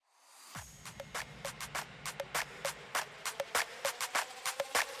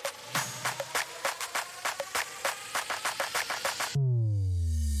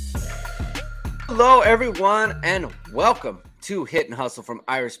Hello, everyone, and welcome to Hit and Hustle from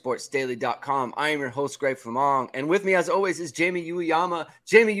IrishSportsDaily.com. I am your host, Greg Flamong, and with me, as always, is Jamie Uyama,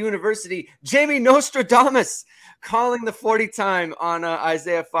 Jamie University, Jamie Nostradamus, calling the 40 time on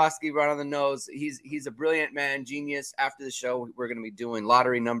Isaiah Foskey right on the nose. He's a brilliant man, genius. After the show, we're going to be doing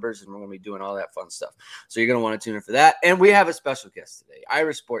lottery numbers, and we're going to be doing all that fun stuff. So you're going to want to tune in for that. And we have a special guest today,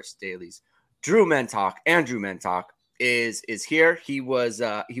 Irish Sports Daily's Mentock. Andrew Mentock is here. He was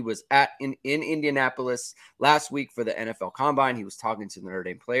in Indianapolis last week for the NFL Combine. He was talking to the Notre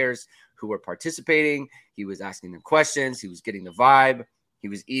Dame players who were participating. He was asking them questions. He was getting the vibe. He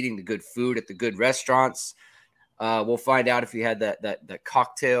was eating the good food at the good restaurants. We'll find out if he had that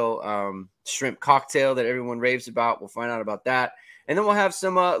cocktail, shrimp cocktail that everyone raves about. We'll find out about that. And then we'll have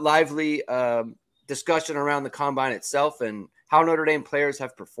some lively discussion around the Combine itself and how Notre Dame players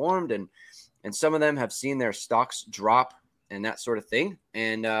have performed, and some of them have seen their stocks drop and that sort of thing.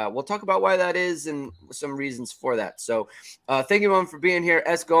 And we'll talk about why that is and some reasons for that. So thank you, everyone, for being here.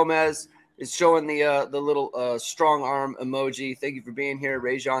 S. Gomez is showing the little strong arm emoji. Thank you for being here.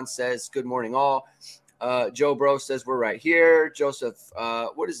 Rajon says, good morning, all. Joe Bro says, we're right here. Joseph,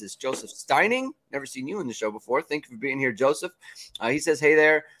 what is this? Joseph Steining? Never seen you in the show before. Thank you for being here, Joseph. He says, hey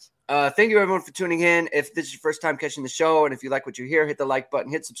there. Thank you, everyone, for tuning in. If this is your first time catching the show, and if you like what you hear, hit the like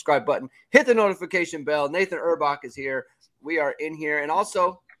button, hit subscribe button, hit the notification bell. Nathan Urbach is here. We are in here, and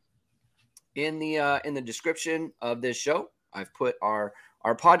also in the description of this show, I've put our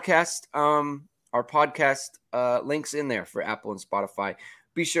podcast links in there for Apple and Spotify.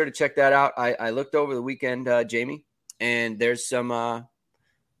 Be sure to check that out. I looked over the weekend, Jamie, and there's some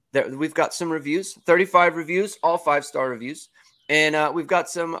we've got some reviews, 35 reviews, all 5-star reviews. And we've got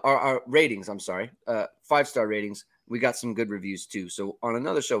some our ratings. I'm sorry, 5-star ratings. We got some good reviews too. So on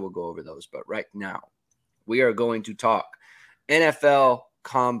another show, we'll go over those. But right now, we are going to talk NFL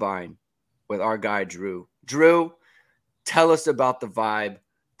Combine with our guy Drew. Drew, tell us about the vibe.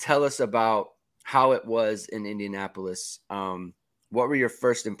 Tell us about how it was in Indianapolis. What were your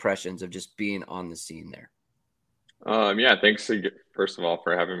first impressions of just being on the scene there? Yeah, thanks first of all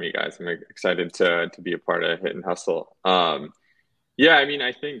for having me, guys. I'm excited to be a part of Hit and Hustle. Yeah, I mean,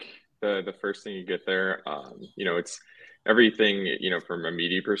 I think the first thing you get there, it's everything, from a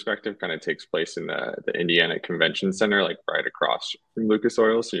media perspective kind of takes place in the Indiana Convention Center, like right across from Lucas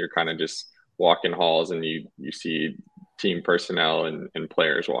Oil. So you're kind of just walking halls and you see team personnel and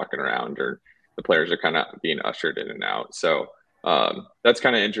players walking around, or the players are kind of being ushered in and out. So that's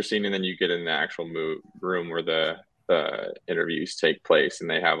kind of interesting. And then you get in the actual room where the interviews take place, and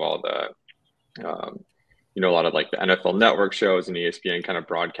they have all the a lot of like the NFL Network shows and ESPN kind of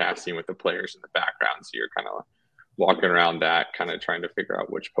broadcasting with the players in the background. So you're kind of walking around that, kind of trying to figure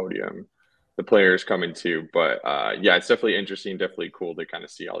out which podium the players come into. But yeah, it's definitely interesting, definitely cool to kind of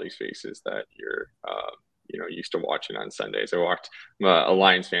see all these faces that you're, used to watching on Sundays. I'm a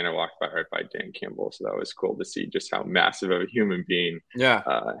Lions fan. I walked right by Dan Campbell. So that was cool to see just how massive of a human being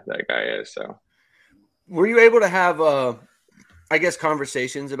that guy is. So were you able to have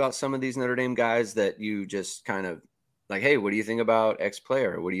conversations about some of these Notre Dame guys that you just kind of like, hey, what do you think about X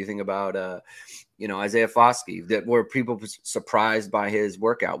player? What do you think about, Isaiah Foskey? That were people surprised by his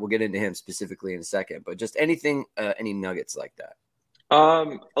workout? We'll get into him specifically in a second, but just anything, any nuggets like that?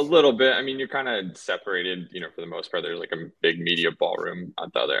 A little bit. I mean, you're kind of separated, for the most part. There's like a big media ballroom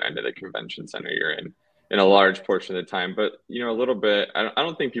at the other end of the convention center you're in a large portion of the time. But, a little bit, I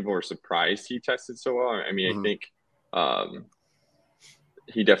don't think people were surprised he tested so well. I mean, I think,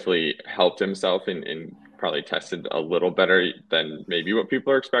 he definitely helped himself and probably tested a little better than maybe what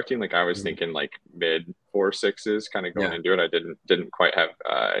people are expecting. Like I was thinking like mid 4.6s kind of going into it. I didn't quite have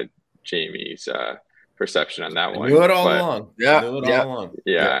Jamie's perception on that one. Knew it all along.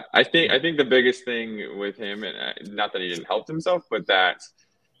 Yeah. I think the biggest thing with him, and not that he didn't help himself, but that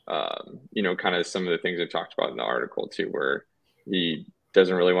kind of some of the things I talked about in the article too, where he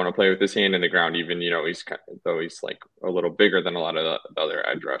doesn't really want to play with his hand in the ground, even, he's like a little bigger than a lot of the other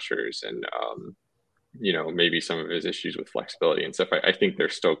edge rushers, and, maybe some of his issues with flexibility and stuff. I think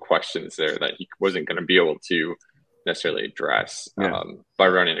there's still questions there that he wasn't going to be able to necessarily address by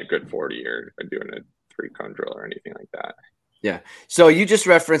running a good 40 or doing a 3-cone drill or anything like that. Yeah. So you just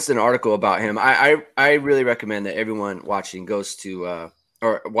referenced an article about him. I really recommend that everyone watching goes to,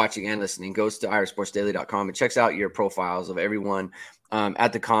 or watching and listening, goes to IrishSportsDaily.com and checks out your profiles of everyone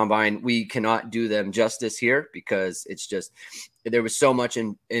at the Combine. We cannot do them justice here because it's just there was so much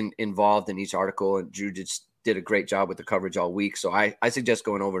involved in each article, and Drew just did a great job with the coverage all week. So I suggest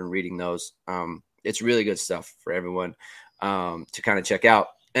going over and reading those. It's really good stuff for everyone to kind of check out.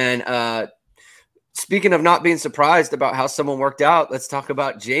 And speaking of not being surprised about how someone worked out, let's talk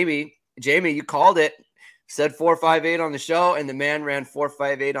about Jamie. Jamie, you called it. Said 4.58 on the show, and the man ran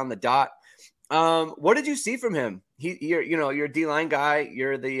 4.58 on the dot. What did you see from him? You're a D-line guy.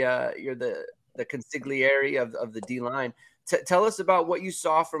 You're the consigliere of the D-line. Tell us about what you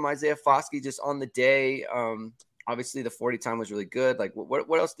saw from Isaiah Foskey just on the day. Obviously, the 40 time was really good. Like,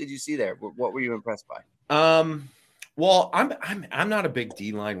 what else did you see there? What were you impressed by? Well, I'm not a big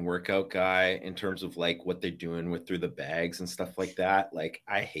D-line workout guy in terms of like what they're doing with through the bags and stuff like that. Like,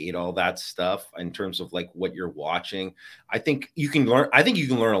 I hate all that stuff in terms of like what you're watching. I think you can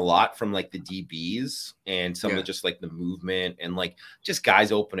learn a lot from like the DBs and some of just like the movement and like just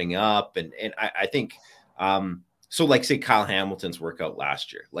guys opening up. And I think, so like say Kyle Hamilton's workout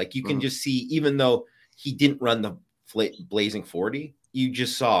last year, like you can just see, even though he didn't run the blazing 40, you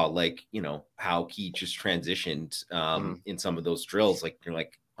just saw like, how he just transitioned in some of those drills. Like you're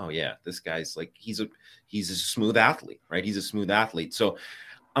like, oh yeah, this guy's like, he's a smooth athlete, right? He's a smooth athlete. So,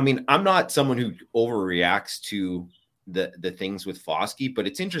 I mean, I'm not someone who overreacts to the things with Foskey, but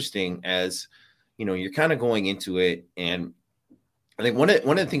it's interesting as, you're kind of going into it. And I think one of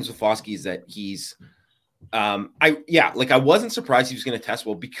the things with Foskey is that he's, I wasn't surprised he was going to test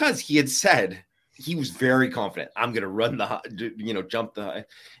well because he had said, he was very confident. I'm going to run jump the high.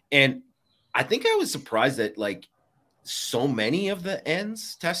 And I think I was surprised that like so many of the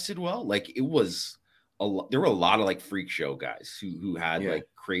ends tested well. Like it was there were a lot of like freak show guys who had like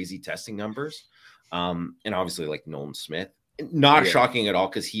crazy testing numbers. And obviously like Nolan Smith, not shocking at all.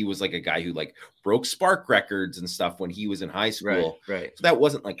 Cause he was like a guy who like broke spark records and stuff when he was in high school. Right. So that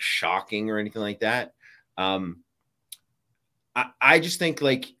wasn't like shocking or anything like that. I just think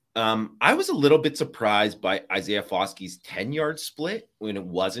like, I was a little bit surprised by Isaiah Foskey's 10-yard split when it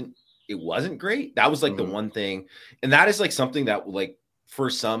wasn't great. That was like the one thing. And that is like something that like for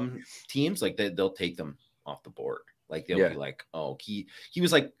some teams, like they'll take them off the board. Like they'll be like, oh, he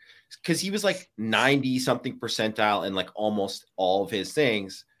was like, cause he was like 90 something percentile and like almost all of his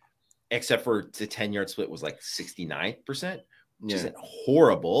things, except for the 10-yard split was like 69%, which isn't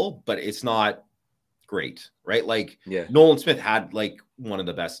horrible, but it's not great, right? Like Nolan Smith had like one of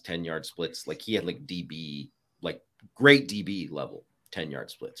the best 10-yard splits. Like he had like DB, like great DB level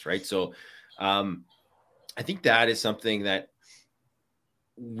 10-yard splits, right? So I think that is something that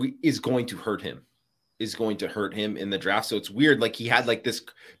is going to hurt him in the draft. So it's weird. Like he had like this,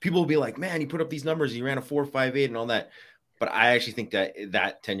 people will be like, man, he put up these numbers, he ran a 4.58 and all that. But I actually think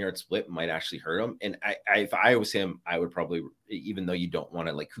that 10-yard split might actually hurt him. And if I was him, I would probably, even though you don't want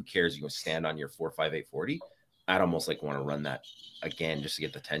to, like, who cares? You stand on your 4.58 40. I'd almost like want to run that again just to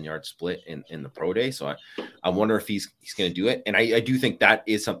get the 10-yard split in the pro day. So I wonder if he's going to do it. And I do think that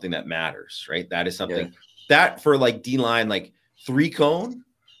is something that matters, right? That is something that for like D-line, like 3-cone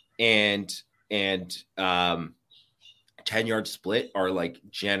and 10-yard split are like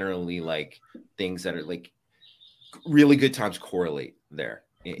generally like things that are like really good times correlate there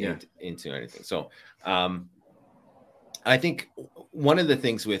into anything. So I think one of the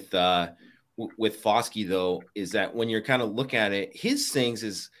things with Foskey though is that when you're kind of look at it, his things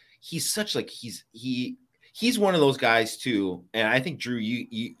is he's such like he's one of those guys too, and I think Drew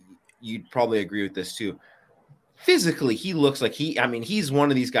you'd probably agree with this too. Physically, he looks like he's one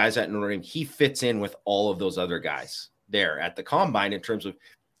of these guys at Notre Dame. He fits in with all of those other guys there at the combine in terms of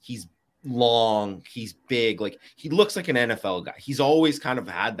he's long, he's big, like he looks like an NFL guy. He's always kind of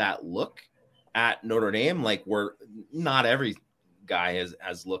had that look at Notre Dame, like where not every guy has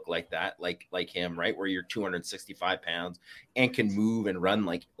looked like that, like him, right? Where you're 265 pounds and can move and run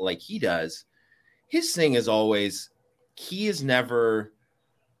like he does. His thing is always he is never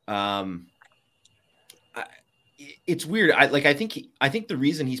it's weird. I think the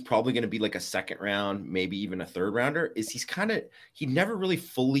reason he's probably going to be like a second round, maybe even a third rounder, is he never really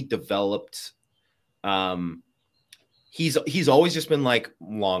fully developed. He's always just been like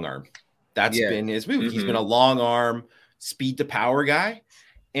long arm. That's been his move. Mm-hmm. He's been a long arm, speed to power guy.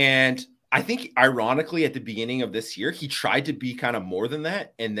 And I think ironically at the beginning of this year, he tried to be kind of more than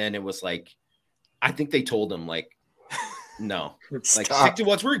that. And then it was like, I think they told him like, no, like stick to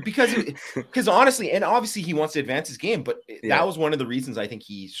what's working because honestly, and obviously he wants to advance his game, but that was one of the reasons I think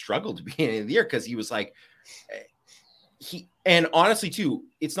he struggled to be in the year because he was like, and honestly too,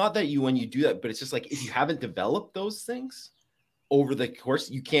 it's not that when you do that, but it's just like if you haven't developed those things over the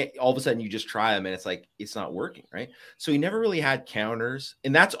course, you can't all of a sudden you just try them and it's like it's not working, right? So he never really had counters,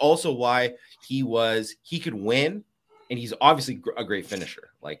 and that's also why he could win, and he's obviously a great finisher,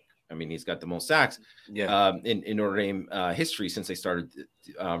 like. I mean, he's got the most sacks in Notre Dame history since they started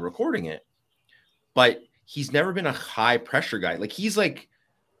recording it. But he's never been a high pressure guy. Like he's like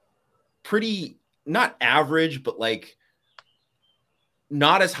pretty not average, but like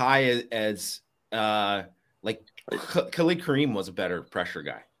not as high as like Khalid Kareem was a better pressure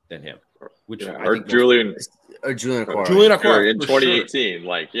guy than him, which or Julian Okwara in 2018,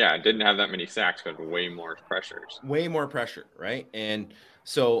 sure. Didn't have that many sacks, but way more pressure, right? And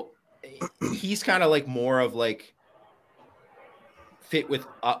so he's kind of like more of like fit with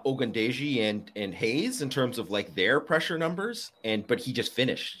Ogundeji and Hayes in terms of like their pressure numbers, but he just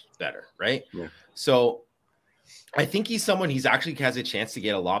finished better, right? Yeah. So I think he's someone he's actually has a chance to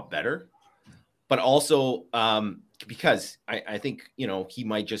get a lot better, but also because I think, he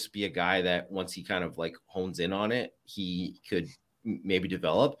might just be a guy that once he kind of like hones in on it, he could maybe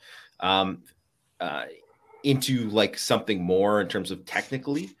develop into like something more in terms of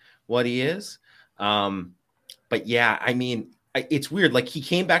technically what he is. But yeah, I mean, it's weird. Like he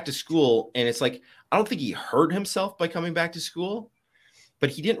came back to school and it's like, I don't think he hurt himself by coming back to school, but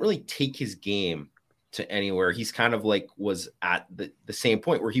he didn't really take his game to anywhere. He's kind of like was at the same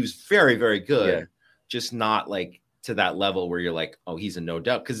point where he was very, very good, just not like to that level where you're like, oh, he's a no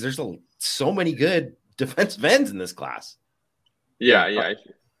doubt. Cause there's so many good defensive ends in this class. Yeah. Go ahead.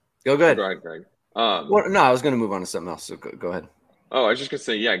 Go ahead, Greg. Well, no, I was going to move on to something else. So go ahead. Oh, I was just going to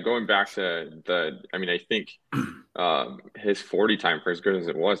say, going back to I think his 40 time, for as good as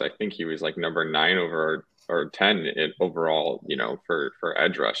it was, I think he was like number 9 or 10 in overall, for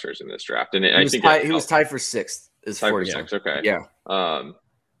edge rushers in this draft. And he was tied for 6th. Is 46. Okay. Yeah.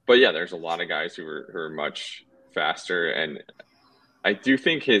 But yeah, there's a lot of guys who are much faster. And I do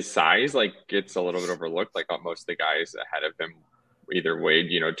think his size like gets a little bit overlooked. Like most of the guys ahead of him either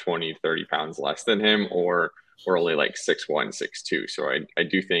weighed, 20, 30 pounds less than him or only like 6'1", 6'2". So I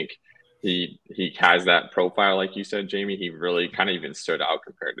do think he has that profile, like you said, Jamie. He really kind of even stood out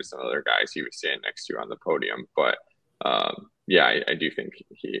compared to some other guys he was standing next to on the podium. But I do think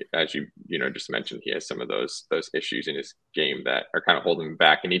he, as you just mentioned, he has some of those issues in his game that are kind of holding him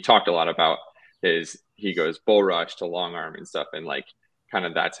back. And he talked a lot about he goes bull rush to long arm and stuff, and like kind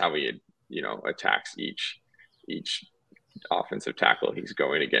of that's how he attacks each offensive tackle he's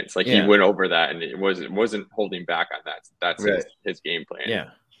going against. Like he went over that, and it wasn't holding back on that. That's right. his game plan. Yeah.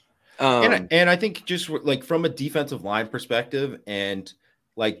 And I think just like from a defensive line perspective, and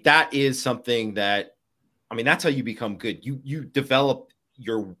like that is something that, I mean, that's how you become good. You develop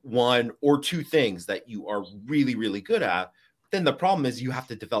your 1 or 2 things that you are really, really good at. Then the problem is you have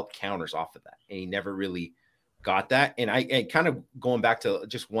to develop counters off of that. And he never really got that. And I kind of going back to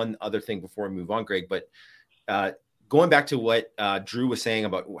just one other thing before we move on, Greg, but going back to what Drew was saying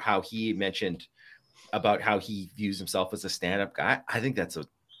about how he mentioned about how he views himself as a stand-up guy. I think that's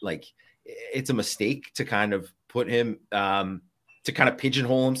it's a mistake to kind of put him to kind of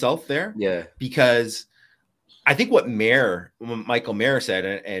pigeonhole himself there. Yeah. Because I think what Michael Mayer said,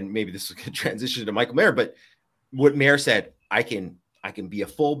 and maybe this is a good transition to Michael Mayer, but what Mayer said, I can be a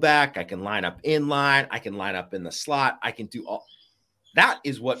fullback. I can line up in line. I can line up in the slot. I can do all. That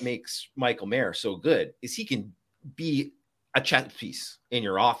is what makes Michael Mayer so good, is he can be a chess piece in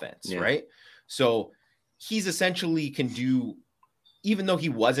your offense, right? So he's essentially can do, even though he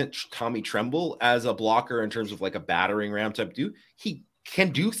wasn't Tommy Tremble as a blocker in terms of like a battering ram type dude, he can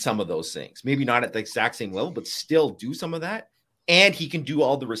do some of those things. Maybe not at the exact same level, but still do some of that. And he can do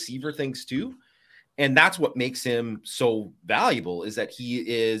all the receiver things too. And that's what makes him so valuable, is that he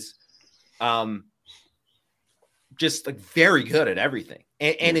is just like very good at everything.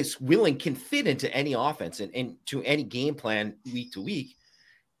 And is can fit into any offense and to any game plan week to week.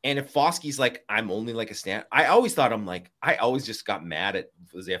 And if Foskey's like, I'm only like a stand, I always just got mad at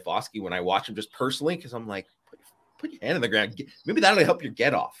Isaiah Foskey when I watch him just personally, because I'm like, put your hand on the ground. Maybe that'll help your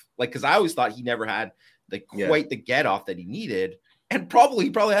get off. Like, because I always thought he never had quite the get off that he needed. And he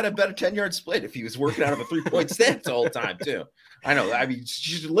probably had a better 10-yard split if he was working out of a 3-point stance the whole time too. I know. I mean, you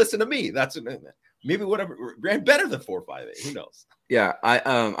should listen to me. That's maybe whatever ran better than 4.58. Who knows? Yeah.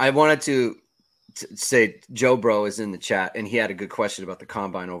 I wanted to say Joe Bro is in the chat, and he had a good question about the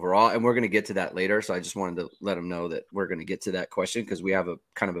combine overall, and we're going to get to that later. So I just wanted to let him know that we're going to get to that question, because we have a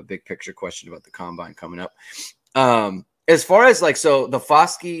kind of a big picture question about the combine coming up. As far as like, so the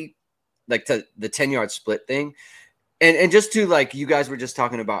Foskey, like the 10-yard split thing, and just to like, you guys were just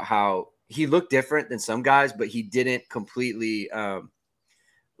talking about how he looked different than some guys, but he didn't completely,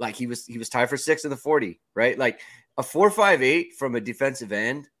 like he was tied for 6th in the 40, right? Like a 4.58 from a defensive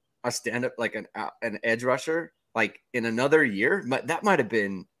end, a stand-up, like an edge rusher, like in another year, that might have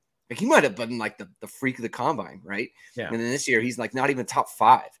been like, he might have been like the freak of the combine, right? Yeah. And then this year he's like not even top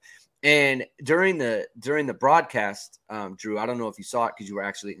 5. And during the broadcast, Drew, I don't know if you saw it because you were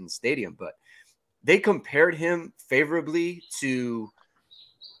actually in the stadium, but they compared him favorably to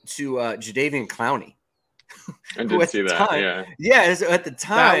Jadeveon Clowney. I who did at see the that. time, Yeah. so at the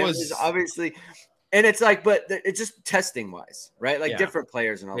time was was obviously, and it's like, but it's just testing wise, right? Like Yeah. different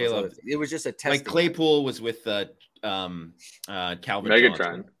players and all those other things. It was just a testing. Like Claypool was with Calvin Megatron.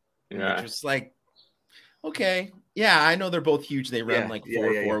 Johnson, Yeah. which was like, okay, yeah, I know they're both huge. They run like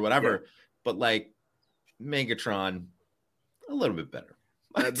 4.4, whatever, but like Megatron, a little bit better.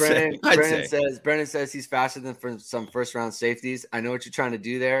 Brennan says he's faster than for some first round safeties. I know what you're trying to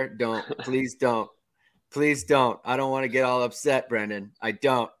do there. Please don't. I don't want to get all upset, Brendan. I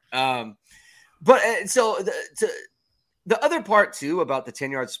don't. But so the other part too about the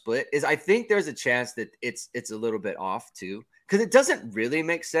 10-yard split is I think there's a chance that it's a little bit off too, because it doesn't really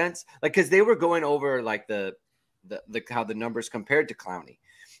make sense. Like, because they were going over like the how the numbers compared to Clowney,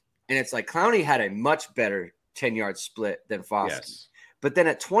 and it's like Clowney had a much better 10-yard split than Foskey. Yes. But then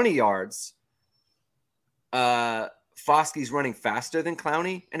at 20 yards, Foskey's running faster than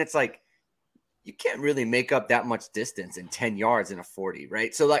Clowney. And it's like, you can't really make up that much distance in 10 yards in a 40,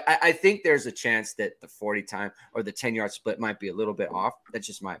 right? So like, I think there's a chance that the 40 time or the 10-yard split might be a little bit off. That's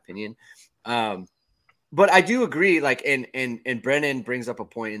just my opinion. But I do agree, like, and Brennan brings up a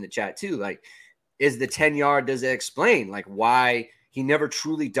point in the chat too. Like, is the 10-yard, does it explain like why he never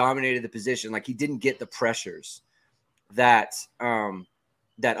truly dominated the position? Like, he didn't get the pressures that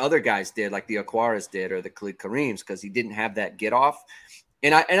that other guys did, like the Aquaras did or the Khalid Kareems, because he didn't have that get off.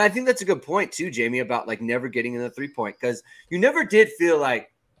 And I think that's a good point too, Jamie, about like never getting in the 3-point, because you never did feel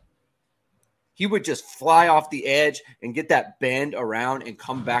like he would just fly off the edge and get that bend around and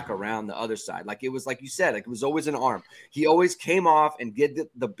come back around the other side. Like it was, like you said, like it was always an arm. He always came off and get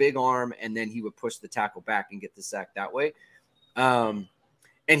the big arm, and then he would push the tackle back and get the sack that way.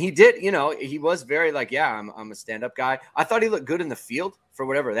 And he did, he was very like, yeah, I'm a stand-up guy. I thought he looked good in the field for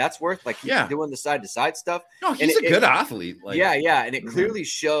whatever that's worth. Like he's doing the side-to-side stuff. No, he's a good athlete. Like, yeah. And it clearly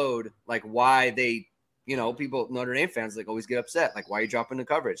showed like why they, people, Notre Dame fans, like always get upset. Like, why are you dropping the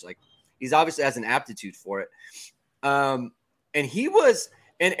coverage? Like he's obviously has an aptitude for it. And he was,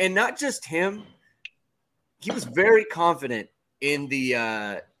 and not just him, he was very confident in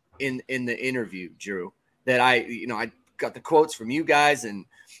the in the interview, Drew, that I got the quotes from you guys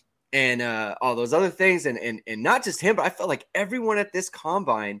and all those other things, and not just him, but I felt like everyone at this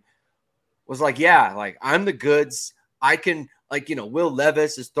combine was like, yeah, like I'm the goods. I can, like, Will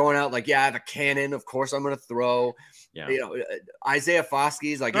Levis is throwing out like, yeah, I have a cannon. Of course I'm going to throw. Yeah. Isaiah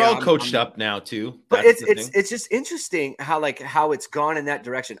Foskey is like, they're all coached up now too. But it's just interesting how it's gone in that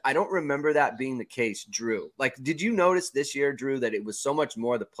direction. I don't remember that being the case, Drew. Like, did you notice this year, Drew, that it was so much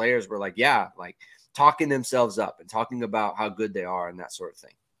more the players were like, yeah, like talking themselves up and talking about how good they are and that sort of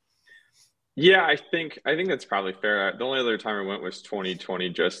thing? Yeah, I think that's probably fair. The only other time I went was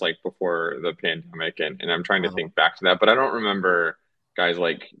 2020, just like before the pandemic, and I'm trying to think back to that, but I don't remember guys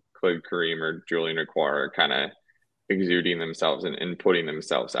like Khalid Kareem or Julian Okwara kind of exuding themselves and putting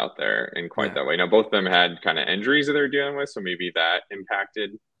themselves out there in quite that way. Now, both of them had kind of injuries that they're dealing with, so maybe that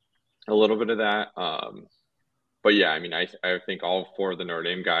impacted a little bit of that. But yeah, I mean, I think all four of the Notre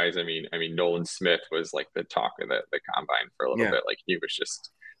Dame guys, I mean, Nolan Smith was like the talk of the combine for a little bit. Like he was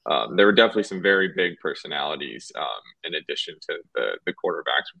just, there were definitely some very big personalities in addition to the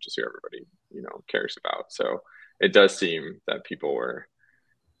quarterbacks, which is who everybody, cares about. So it does seem that people were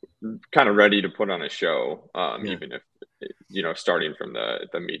kind of ready to put on a show, even if, starting from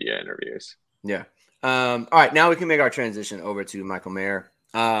the media interviews. Yeah. All right. Now we can make our transition over to Michael Mayer.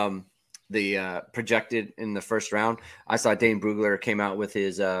 The projected in the first round. I saw Dane Brugler came out with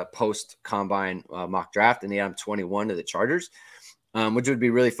his post-combine mock draft, and he had him 21 to the Chargers, which would be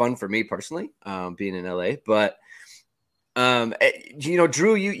really fun for me personally, being in LA. But,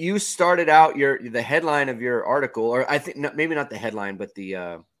 Drew, you started out the headline of your article, or I think maybe not the headline, but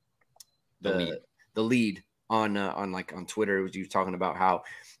the lead on Twitter. Was you talking about how,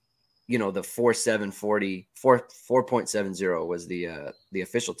 the 4.70 was the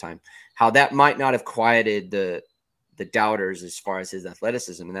official time, how that might not have quieted the doubters as far as his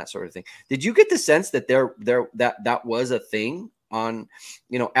athleticism and that sort of thing. Did you get the sense that that was a thing on,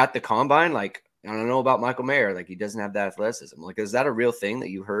 at the combine? Like, I don't know about Michael Mayer, like he doesn't have that athleticism. Like, is that a real thing that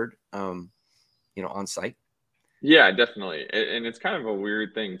you heard, on site? Yeah, definitely. And it's kind of a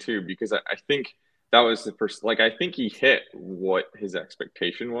weird thing too, because I think that was the first, like, I think he hit what his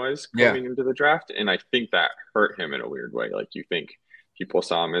expectation was coming into the draft. And I think that hurt him in a weird way. Like, you think people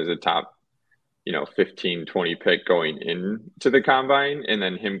saw him as a top, 15, 20 pick going into the combine, and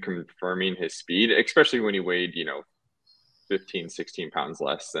then him confirming his speed, especially when he weighed, 15, 16 pounds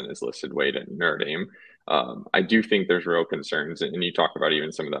less than his listed weight at Notre Dame. I do think there's real concerns. And you talk about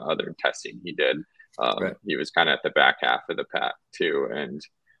even some of the other testing he did. He was kind of at the back half of the pack too. And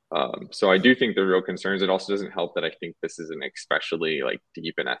So I do think the real concerns. It also doesn't help that I think this is an especially like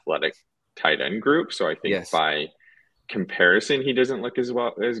deep and athletic tight end group. So I think by comparison, he doesn't look as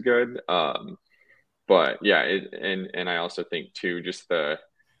good. But yeah, and I also think too, just the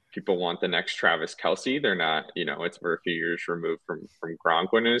people want the next Travis Kelce. They're not, it's for a few years removed from Gronk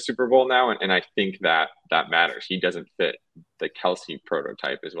winning a Super Bowl now, and I think that matters. He doesn't fit the Kelce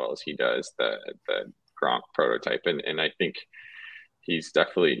prototype as well as he does the Gronk prototype, and I think his stock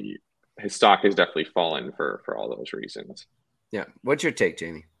has definitely fallen for all those reasons. Yeah, what's your take,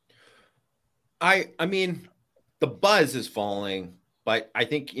 Jamie? I mean, the buzz is falling. But I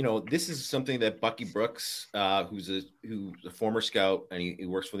think, this is something that Bucky Brooks, who's a former scout, and he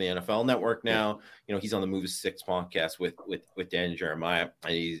works for the NFL Network now. He's on the Move 6 podcast with Dan Jeremiah.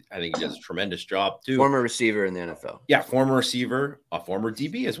 And I think he does a tremendous job too. Former receiver in the NFL. Yeah, former receiver, a former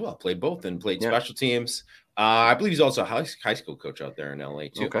DB as well. Played both and played special teams. I believe he's also a high school coach out there in LA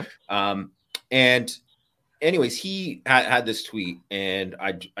too. Okay. And anyways, he had this tweet, and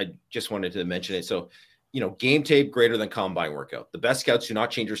I just wanted to mention it. So, game tape greater than combine workout. The best scouts do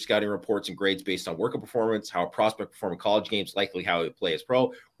not change their scouting reports and grades based on workout performance, how a prospect perform in college games, likely how he would play as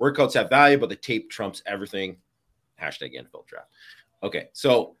pro. Workouts have value, but the tape trumps everything. #NFL draft. Okay,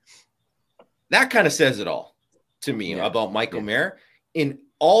 so that kind of says it all to me about Michael Mayer. In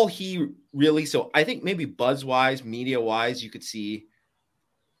all he really, so I think maybe buzz-wise, media-wise, you could see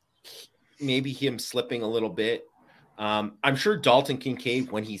maybe him slipping a little bit. I'm sure Dalton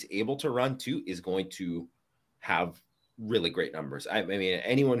Kincaid, when he's able to run too, is going to have really great numbers. I mean,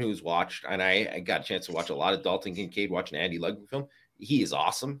 anyone who's watched, and I got a chance to watch a lot of Dalton Kincaid, watching Andy Ludwig film, he is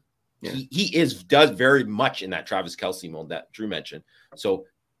awesome. Yeah. He does very much in that Travis Kelce mold that Drew mentioned. So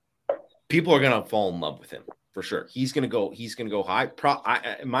people are going to fall in love with him for sure. He's going to go high.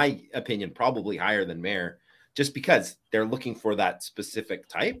 In my opinion, probably higher than Mayer, just because they're looking for that specific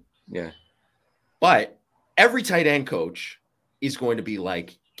type. Yeah. But every tight end coach is going to be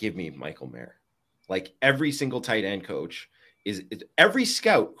like, give me Michael Mayer. Like every single tight end coach is every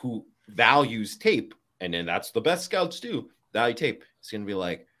scout who values tape. And then that's the best scouts do, value tape. It's going to be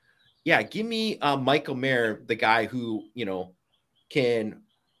like, yeah, give me Michael Mayer, the guy who, can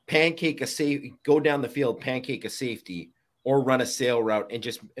pancake a safety, go down the field, pancake a safety, or run a sail route and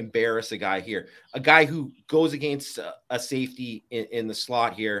just embarrass a guy here. A guy who goes against a safety in the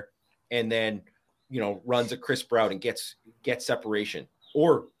slot here and then, runs a crisp route and gets separation,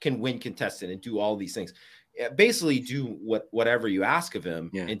 or can win contested and do all these things. Basically do whatever you ask of him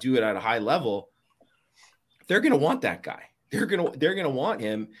and do it at a high level. They're going to want that guy. They're going to want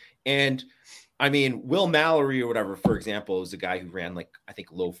him. And I mean, Will Mallory or whatever, for example, is a guy who ran I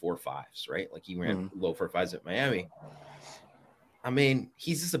think low 4.5s, right? Like he ran low 4.5s at Miami. I mean,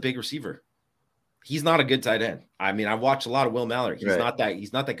 he's just a big receiver. He's not a good tight end. I mean, I've watched a lot of Will Mallory. He's not that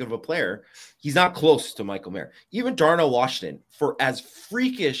good of a player. He's not close to Michael Mayer. Even Darnell Washington, for as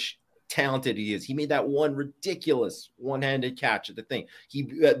freakish talented he is, he made that one ridiculous one-handed catch at the thing. He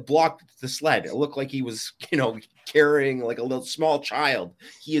blocked the sled. It looked like he was, carrying like a little small child.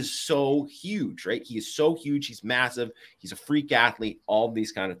 He is so huge, right? He is so huge. He's massive. He's a freak athlete, all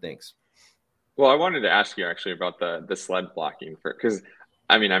these kind of things. Well, I wanted to ask you actually about the sled blocking because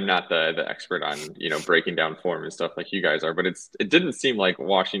I mean, I'm not the expert on, breaking down form and stuff like you guys are, but it didn't seem like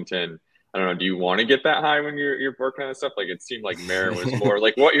Washington, I don't know, do you want to get that high when you're working on stuff? Like it seemed like Mayer was more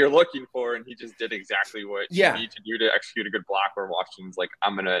like what you're looking for, and he just did exactly what you need to do to execute a good block, where Washington's like,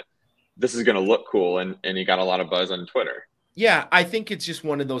 this is gonna look cool, and he got a lot of buzz on Twitter. Yeah, I think it's just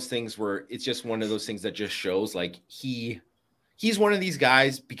one of those things that just shows like he's one of these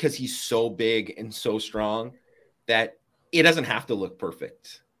guys, because he's so big and so strong that it doesn't have to look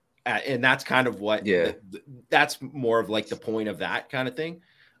perfect. And that's kind of what, that's more of like the point of that kind of thing.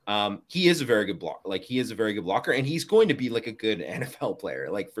 He is a very good blocker, and he's going to be like a good NFL player,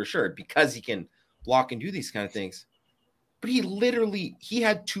 like for sure, because he can block and do these kind of things. But he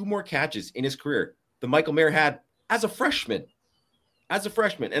had 2 more catches in his career than Michael Mayer had as a freshman.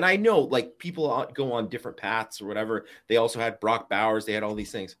 And I know like people go on different paths or whatever. They also had Brock Bowers. They had all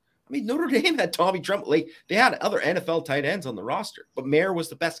these things. I mean, Notre Dame had Tommy Trump. Like they had other NFL tight ends on the roster, but Mayer was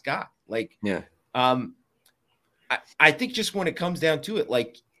the best guy. Like, I think just when it comes down to it,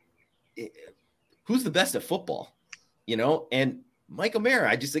 who's the best at football, and Michael Mayer,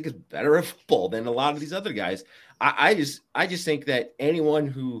 I just think is better at football than a lot of these other guys. I just think that anyone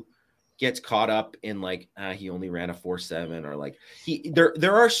who gets caught up in he only ran a 4.7 or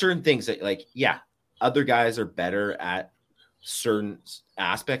there are certain things that other guys are better at certain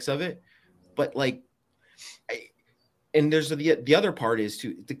aspects of it, but and there's the other part is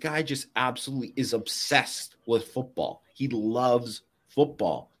too, the guy just absolutely is obsessed with football. He loves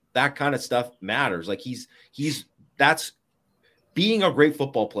football. that kind of stuff matters. Like that's being a great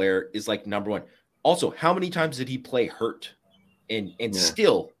football player is like number one. Also, how many times did he play hurt and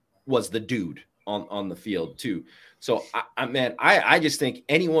still was the dude on the field too? So I just think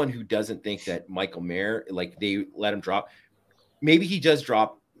anyone who doesn't think that Michael Mayer, like they let him drop, maybe he does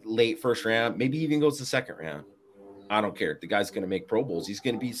drop late first round, maybe he even goes to second round. I don't care. The guy's going to make Pro Bowls. He's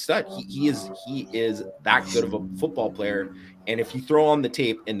going to be stud. He is that good of a football player. And if you throw on the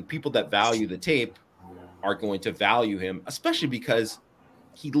tape, and the people that value the tape are going to value him, especially because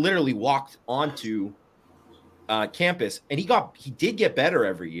he literally walked onto campus and he did get better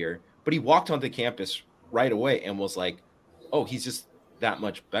every year, but he walked onto campus right away and was like, oh, he's just that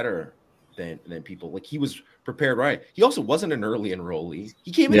much better than people. Like he was prepared, right? He also wasn't an early enrollee.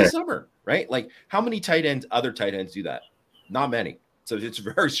 He came in the summer, right? Like how many other tight ends do that? Not many. So it's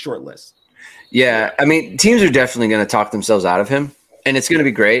a very short list. Yeah. I mean, teams are definitely going to talk themselves out of him, and it's going to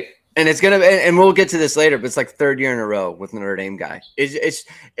be great. And it's going to, and we'll get to this later, but it's like third year in a row with Notre Dame guy. It's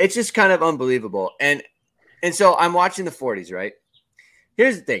just kind of unbelievable. And so I'm watching the 40s, right?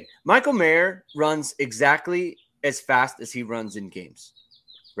 Here's the thing. Michael Mayer runs exactly as fast as he runs in games.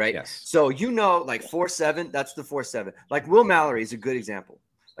 Right. Yes. So, like 4.7, that's the 4.7. Like Will Mallory is a good example.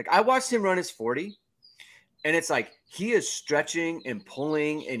 Like I watched him run his 40 and it's like, he is stretching and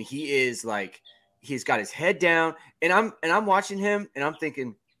pulling and he is like, he's got his head down and I'm watching him and I'm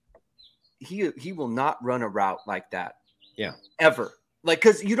thinking he will not run a route like that. Yeah. Ever. Like,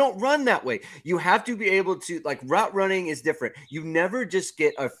 cause you don't run that way. You have to be able to like route running is different. You never just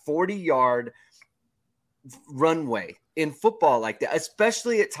get a 40-yard runway in football like that,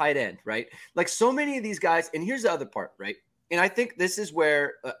 especially at tight end, right? Like so many of these guys, and here's the other part, right? And I think this is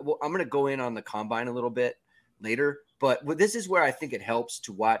where I'm going to go in on the combine a little bit later, but this is where I think it helps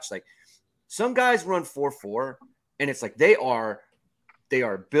to watch. Like some guys run 4.4 and it's like they are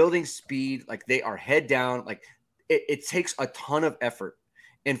building speed, like they are head down, like it takes a ton of effort.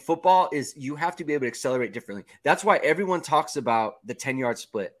 And football is you have to be able to accelerate differently. That's why everyone talks about the 10-yard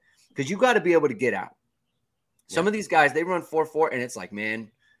split because you got to be able to get out. Some of these guys, they run 4.4, and it's like, man,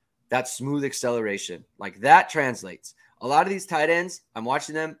 that's smooth acceleration. Like that translates. A lot of these tight ends, I'm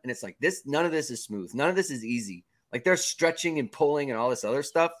watching them, and it's like this. None of this is smooth. None of this is easy. Like they're stretching and pulling and all this other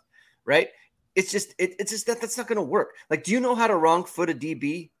stuff, right? It's just that's not going to work. Like, do you know how to wrong foot a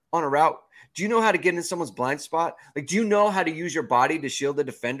DB on a route? Do you know how to get in someone's blind spot? Like, do you know how to use your body to shield the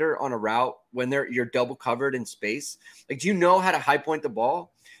defender on a route when you're double covered in space? Like, do you know how to high point the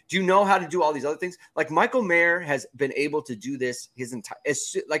ball? Do you know how to do all these other things? Like Michael Mayer has been able to do this his entire,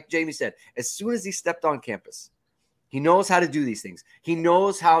 like Jamie said, as soon as he stepped on campus, he knows how to do these things. He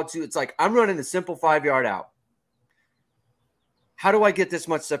knows how to, it's like, I'm running a simple 5-yard out. How do I get this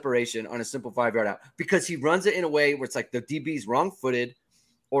much separation on a simple 5-yard out? Because he runs it in a way where it's like the DB's wrong footed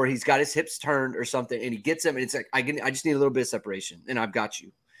or he's got his hips turned or something and he gets him and it's like, I just need a little bit of separation and I've got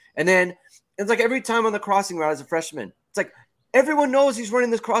you. And then it's like every time on the crossing route as a freshman, it's like, everyone knows he's running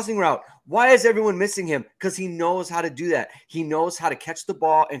this crossing route. Why is everyone missing him? Because he knows how to do that. He knows how to catch the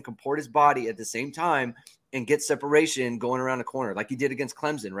ball and comport his body at the same time and get separation going around the corner like he did against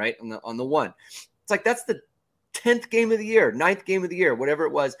Clemson, right? On the one. It's like that's the 10th game of the year, 9th game of the year, whatever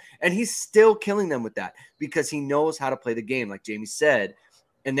it was. And he's still killing them with that because he knows how to play the game, like Jamie said.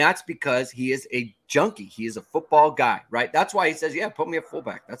 And that's because he is a junkie. He is a football guy, right? That's why he says, yeah, put me at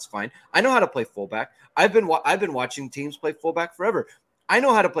fullback. That's fine. I know how to play fullback. I've been watching teams play fullback forever. I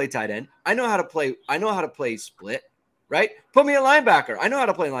know how to play tight end. I know how to play split, right? Put me a linebacker. I know how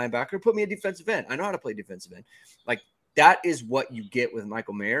to play linebacker. Put me a defensive end. I know how to play defensive end. Like that is what you get with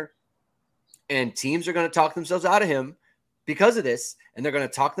Michael Mayer. And teams are going to talk themselves out of him because of this. And they're going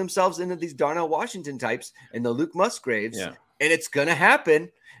to talk themselves into these Darnell Washington types and the Luke Musgraves. Yeah. And it's going to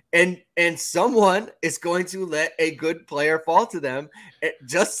happen. And someone is going to let a good player fall to them,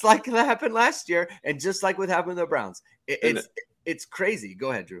 just like that happened last year and just like what happened with the Browns. It's crazy.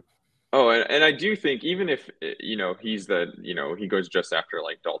 Go ahead, Drew. Oh, and I do think even if, he's he goes just after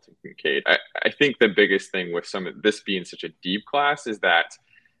like Dalton Kincaid, I think the biggest thing with some of this being such a deep class is that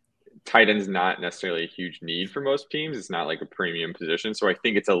tight end is not necessarily a huge need for most teams. It's not like a premium position. So I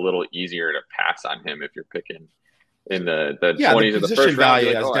think it's a little easier to pass on him if you're picking in the 20s of the first round.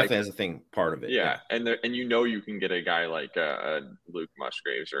 Like, definitely has a thing part of it. Yeah. And you can get a guy like Luke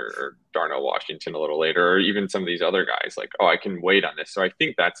Musgraves or Darnell Washington a little later, or even some of these other guys like, I can wait on this. So I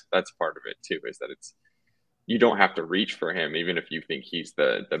think that's part of it too, is that you don't have to reach for him, even if you think he's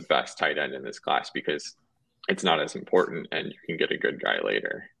the best tight end in this class, because it's not as important and you can get a good guy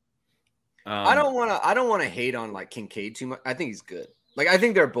later. I don't want to hate on like Kincaid too much. I think he's good. Like, I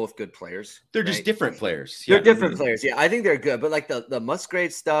think they're both good players. They're just different players. They're different players. Yeah, I think they're good. But like the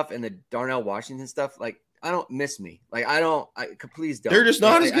Musgrave stuff and the Darnell Washington stuff, like, I don't miss me. Like, please don't. They're just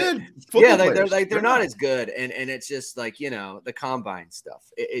not as good. They're not as good. And it's just like, the combine stuff.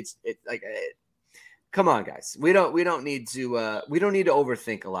 Come on, guys. We don't need to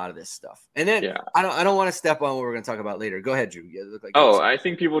overthink a lot of this stuff. And then I don't want to step on what we're going to talk about later. Go ahead, Drew. You look like I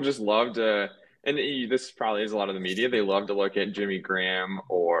think people just love to. And this probably is a lot of the media. They love to look at Jimmy Graham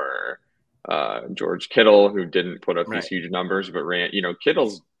or George Kittle, who didn't put up these huge numbers, but ran.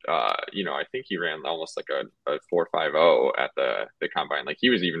 Kittle's. I think he ran almost like a 4.50 at the combine. Like, he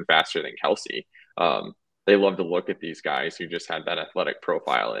was even faster than Kelsey. They love to look at these guys who just had that athletic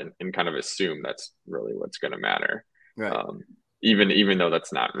profile and kind of assume that's really what's going to matter. Right. Even though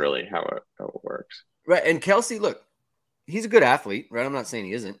that's not really how it works. Right. And Kelsey, look, he's a good athlete, right? I'm not saying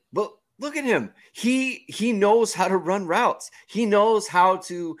he isn't, but look at him. He knows how to run routes. He knows how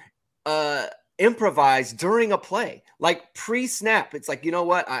to improvise during a play, like pre-snap. It's like, you know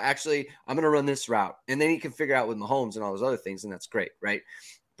what? I'm going to run this route. And then he can figure out with Mahomes and all those other things. And that's great. Right.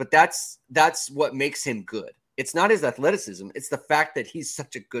 But that's what makes him good. It's not his athleticism. It's the fact that he's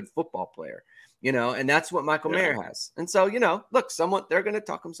such a good football player, and that's what Michael Mayer has. And so, look, they're going to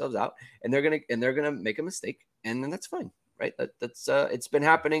talk themselves out and they're going to make a mistake. And then that's fine. Right. That's it's been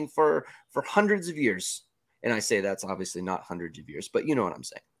happening for hundreds of years. And I say that's obviously not hundreds of years, but you know what I'm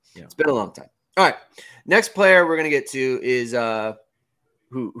saying. Yeah. It's been a long time. All right. Next player we're going to get to is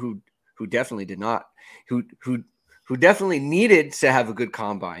who definitely did not, who definitely needed to have a good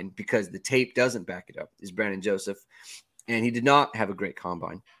combine because the tape doesn't back it up, is Brandon Joseph. And he did not have a great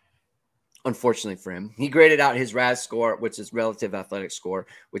combine, unfortunately for him. He graded out his RAS score, which is relative athletic score,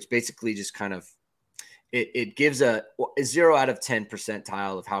 which basically just kind of, it gives a 0 out of 10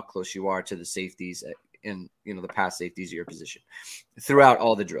 percentile of how close you are to the safeties in, the pass safeties of your position throughout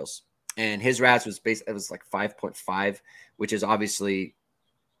all the drills. And his RAS was it was like 5.5, which is obviously,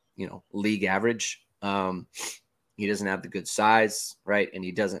 league average. He doesn't have the good size, right? And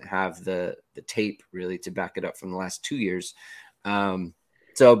he doesn't have the tape really to back it up from the last 2 years.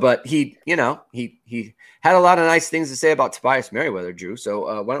 But he had a lot of nice things to say about Tobias Merriweather, Drew.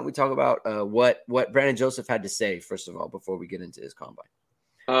 So why don't we talk about what Brandon Joseph had to say, first of all, before we get into his combine?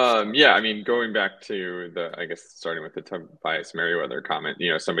 Going back to starting with the Tobias Merriweather comment,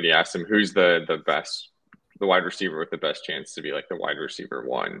 somebody asked him who's the wide receiver with the best chance to be like the wide receiver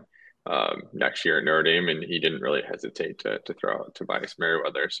one next year at Notre Dame, and he didn't really hesitate to throw out Tobias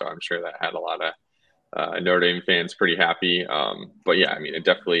Merriweather. So I'm sure that had a lot of Notre Dame fans pretty happy. It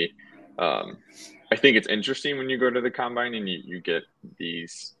definitely, I think it's interesting when you go to the combine and you get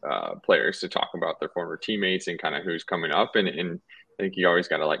these players to talk about their former teammates and kind of who's coming up. And I think you always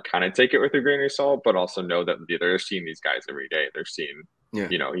got to kind of take it with a grain of salt, but also know that they're seeing these guys every day. They're seeing,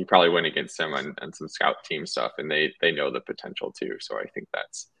 he probably went against them on some scout team stuff, and they know the potential too. So I think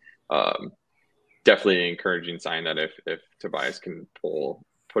that's definitely an encouraging sign that if Tobias can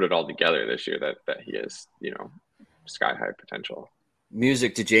put it all together this year, that he is, sky high potential.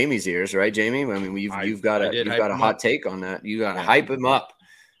 Music to Jamie's ears, right, Jamie? I mean, you've got a hot take on that. You got to hype him up.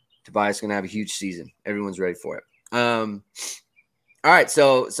 Tobias is going to have a huge season. Everyone's ready for it. All right,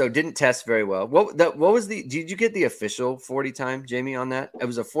 so didn't test very well. What was did you get the official 40 time, Jamie, on that? It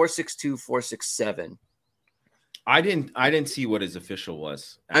was a 4.62, 4.67. I didn't see what his official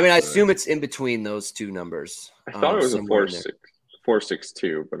was. I mean, I assume it's in between those two numbers. I thought it was a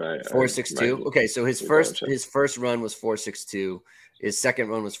 4.62, but 4.62. Okay, so his first run was 4.62. His second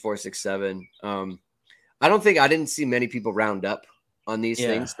run was 4.67. I didn't see many people round up on these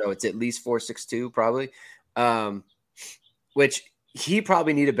things, so it's at least 4.62 probably. Which he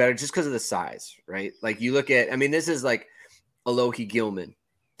probably needed better just because of the size, right? Like you look at, this is like Alohi Gilman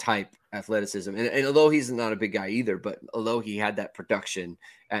type athleticism. And Alohi's not a big guy either, but Alohi had that production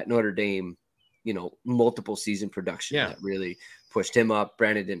at Notre Dame, multiple season production that really pushed him up.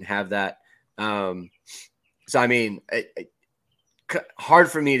 Brandon didn't have that. Hard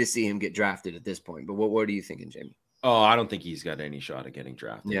for me to see him get drafted at this point. But what are you thinking, Jamie? Oh, I don't think he's got any shot at getting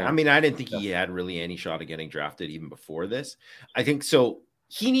drafted. Yeah. I didn't think he had really any shot at getting drafted even before this. I think so.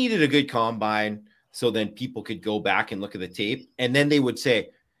 He needed a good combine so then people could go back and look at the tape. And then they would say,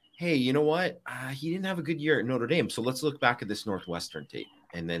 hey, you know what? He didn't have a good year at Notre Dame. So let's look back at this Northwestern tape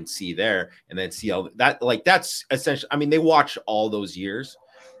and then see there and then see all that. Like, that's essentially, they watch all those years,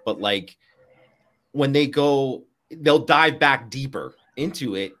 but when they go, they'll dive back deeper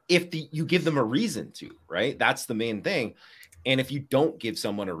into it if you give them a reason to, right? That's the main thing. And if you don't give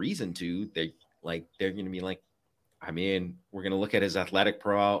someone a reason to, they're going to be like, we're going to look at his athletic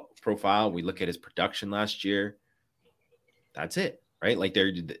profile. We look at his production last year. That's it. right? Like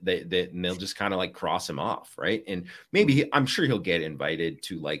they'll just kind of like cross him off, right? And maybe I'm sure he'll get invited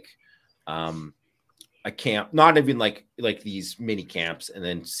to like a camp, not even like these mini camps, and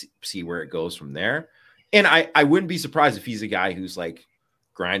then see where it goes from there. And I wouldn't be surprised if he's a guy who's like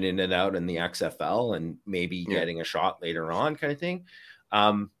grinding it out in the XFL and maybe getting a shot later on, kind of thing.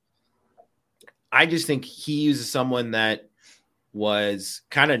 I just think he is someone that was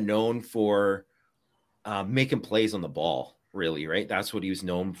kind of known for making plays on the ball, really, right? That's what he was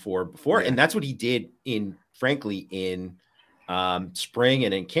known for before. And that's what he did in spring and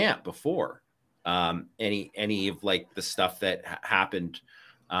in camp before any of like the stuff that happened,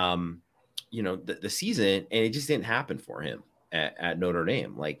 the season, and it just didn't happen for him at Notre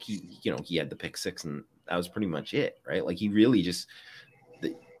Dame. Like he had the pick six and that was pretty much it, right? Like he really just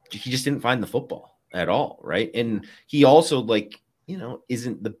didn't find the football at all, right? And he also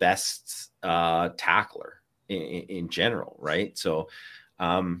isn't the best tackler in general, right? So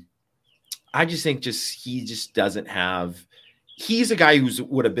I just think he just doesn't have. He's a guy who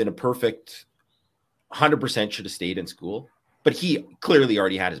would have been a perfect 100% should have stayed in school, but he clearly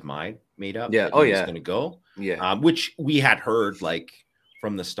already had his mind made up. Yeah. He was going to go. Yeah. Which we had heard like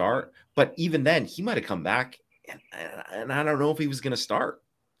from the start, but even then he might've come back and I don't know if he was going to start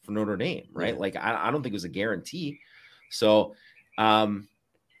for Notre Dame. Right. Yeah. Like, I don't think it was a guarantee. So, I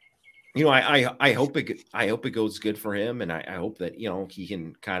hope it goes good for him. And I hope that, he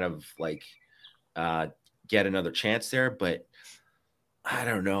can kind of like, get another chance there, but I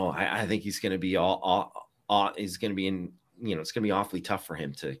don't know. I think he's going to be he's going to be in, it's going to be awfully tough for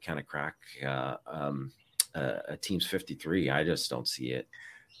him to kind of crack a team's 53. I just don't see it.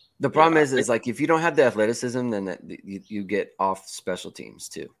 The problem is like, if you don't have the athleticism, then you get off special teams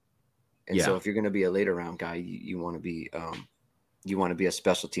too. And so if you're going to be a later round guy, you want to be a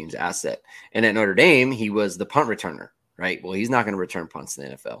special teams asset. And at Notre Dame, he was the punt returner, right? Well, he's not going to return punts in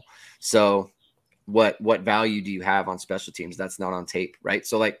the NFL. So what value do you have on special teams? That's not on tape, right?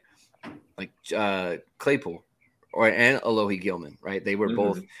 So like Claypool and Alohi Gilman, right? They were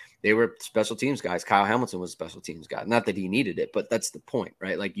both, they were special teams guys. Kyle Hamilton was a special teams guy. Not that he needed it, but that's the point,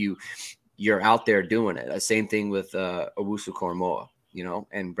 right? Like you're out there doing it. Same thing with Owusu Koromoa,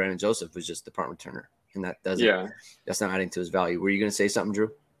 and Brandon Joseph was just the punt returner. And that that's not adding to his value. Were you going to say something, Drew?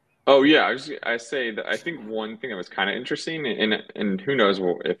 Oh yeah, I say that I think one thing that was kind of interesting, and who knows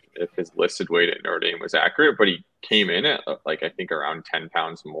if his listed weight at Notre Dame was accurate, but he came in at like I think around 10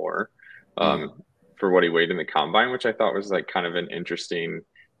 pounds more for what he weighed in the combine, which I thought was like kind of an interesting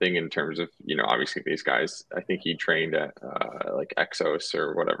thing in terms of obviously these guys. I think he trained at like Exos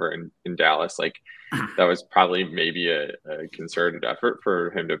or whatever in Dallas. Like that was probably maybe a concerted effort for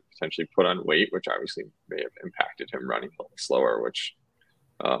him to potentially put on weight, which obviously may have impacted him running a little slower, which.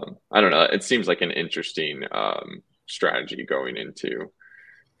 I don't know. It seems like an interesting strategy going into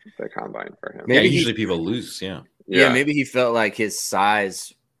the combine for him. Maybe usually people lose. Yeah. Maybe he felt like his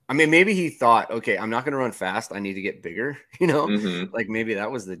size. I mean, maybe he thought, okay, I'm not going to run fast. I need to get bigger. Like maybe that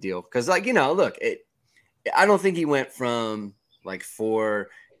was the deal. Because look, I don't think he went from like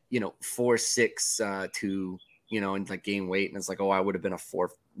 4'6" to and like gain weight, and it's like, I would have been a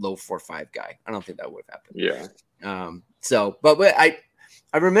low 4'5" guy. I don't think that would have happened. Yeah. So, but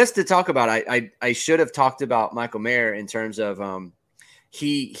I'm remiss to talk about. I should have talked about Michael Mayer in terms of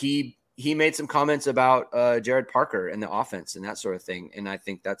he made some comments about Jared Parker and the offense and that sort of thing, and I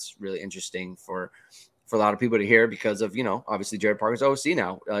think that's really interesting for a lot of people to hear because of obviously Jared Parker's OC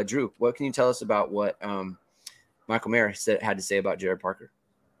now. Drew, what can you tell us about what Michael Mayer had to say about Jared Parker?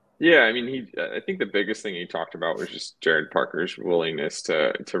 Yeah, I mean, I think the biggest thing he talked about was just Jared Parker's willingness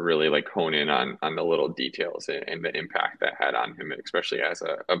to really like hone in on the little details and the impact that had on him, especially as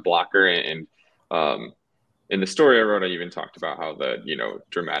a blocker. And in the story I wrote, I even talked about how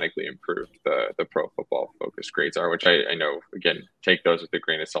dramatically improved the Pro Football Focus grades are, which I know, again, take those with a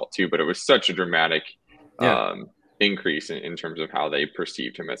grain of salt too, but it was such a dramatic increase in terms of how they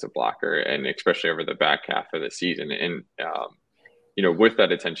perceived him as a blocker, and especially over the back half of the season. And with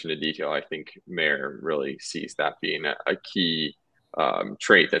that attention to detail, I think Mayer really sees that being a key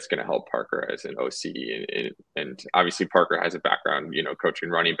trait that's going to help Parker as an OC. And obviously Parker has a background, coaching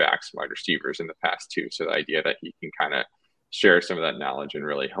running backs, wide receivers in the past too. So the idea that he can kind of share some of that knowledge and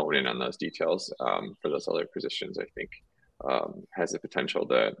really hone in on those details for those other positions, I think has the potential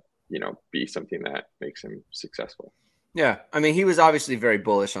to, be something that makes him successful. Yeah. I mean, he was obviously very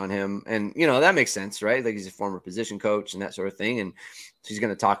bullish on him, and, that makes sense, right? Like he's a former position coach and that sort of thing. And so he's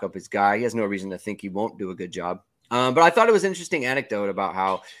going to talk up his guy. He has no reason to think he won't do a good job. But I thought it was an interesting anecdote about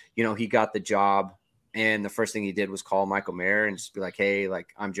how, he got the job and the first thing he did was call Michael Mayer and just be like, hey, like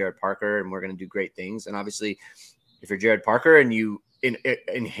I'm Jared Parker and we're going to do great things. And obviously if you're Jared Parker and you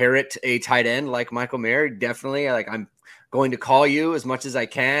inherit a tight end like Michael Mayer. Definitely, like, I'm going to call you as much as I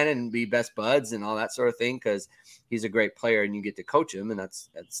can and be best buds and all that sort of thing, because he's a great player and you get to coach him, and that's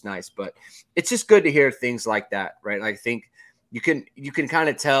nice. But it's just good to hear things like that, right? I think you can kind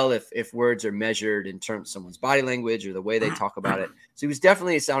of tell if words are measured in terms of someone's body language or the way they talk about it. So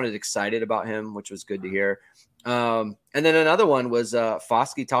he sounded excited about him, which was good to hear. And then another one was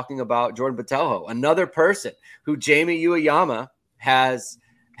Foskey talking about Jordan Botelho, another person who Jamie Uwayama has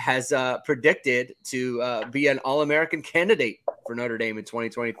predicted to be an All-American candidate for Notre Dame in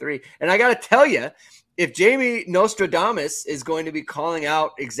 2023. And I got to tell you, if Jamie Nostradamus is going to be calling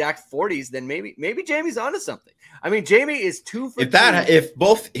out exact 40s, then maybe Jamie's onto something. I mean, Jamie is 2 for 2. If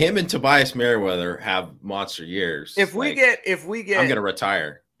both him and Tobias Merriweather have monster years, if we get, I'm going to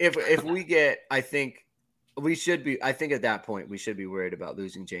retire. If we get, I think at that point we should be worried about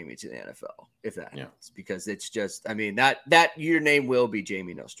losing Jamie to the NFL if that happens, because it's just, I mean, that your name will be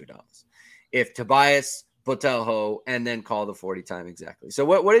Jamie Nostradamus if Tobias Botelho and then call the 40 time exactly. So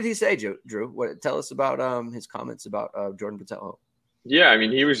what did he say, Drew? Tell us about his comments about Jordan Botelho. Yeah, I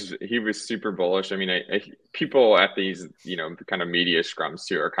mean, he was super bullish. I mean, I people at these, kind of media scrums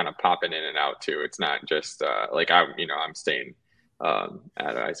too are kind of popping in and out too. It's not just I'm staying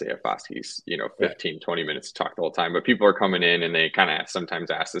at Isaiah Foskey's, 15, 20 minutes to talk the whole time, but people are coming in and they kind of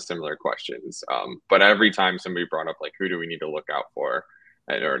sometimes ask the similar questions. But every time somebody brought up, like, who do we need to look out for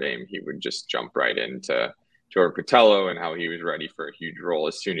at Notre Dame, he would just jump right into Jordan Botelho and how he was ready for a huge role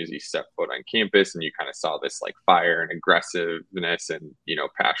as soon as he stepped foot on campus. And you kind of saw this like fire and aggressiveness and,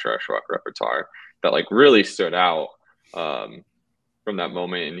 pass rush repertoire that like really stood out from that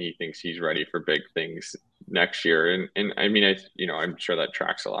moment. And he thinks he's ready for big things next year. And I mean, I'm sure that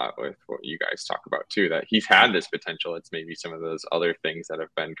tracks a lot with what you guys talk about too, that he's had this potential. It's maybe some of those other things that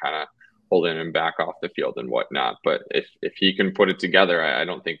have been kind of holding him back off the field and whatnot. But if he can put it together, I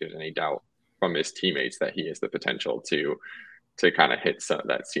don't think there's any doubt from his teammates that he has the potential to kind of hit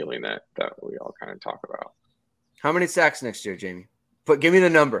that ceiling that we all kind of talk about. How many sacks next year, Jamie? Give me the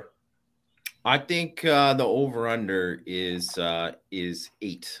number. I think the over/under is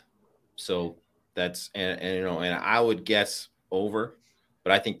 8. So that's and I would guess over,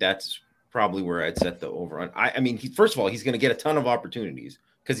 but I think that's probably where I'd set the over. I mean, first of all, he's going to get a ton of opportunities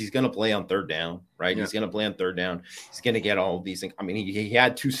because he's going to play on third down, right? Yeah. He's going to play on third down. He's going to get all of these things. I mean, he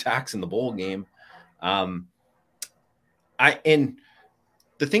had 2 sacks in the bowl game. And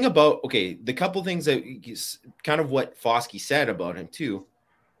the thing about, the couple things that kind of what Foskey said about him too,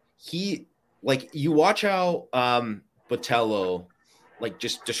 you watch how Botelho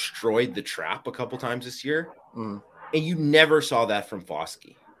just destroyed the trap a couple times this year. And you never saw that from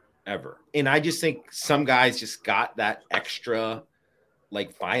Foskey ever. And I just think some guys just got that extra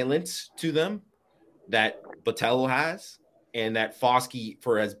violence to them that Botelho has, and that Foskey,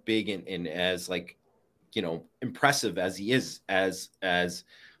 for as big and as impressive as he is as a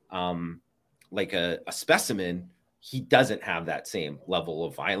specimen, he doesn't have that same level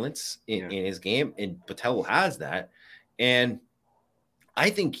of violence in his game, and Botelho has that. And I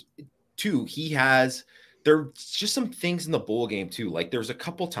think too, there's just some things in the bowl game too. There's a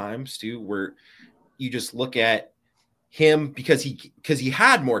couple times too where you just look at him because he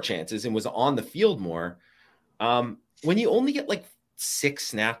had more chances and was on the field more. When you only get 6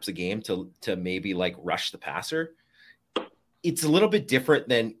 snaps a game to maybe rush the passer, it's a little bit different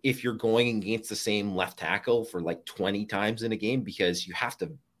than if you're going against the same left tackle for 20 times in a game, because you have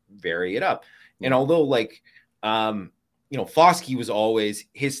to vary it up. And although Foskey was always,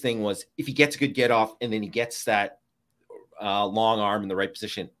 his thing was, if he gets a good get off and then he gets that long arm in the right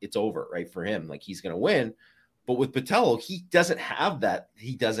position, it's over, right, for him. He's going to win. But with Botelho, he doesn't have that.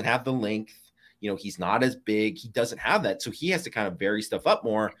 He doesn't have the length. He's not as big. He doesn't have that. So he has to kind of vary stuff up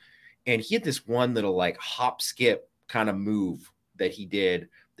more. And he had this one little hop skip kind of move that he did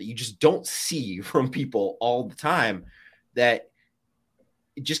that you just don't see from people all the time, that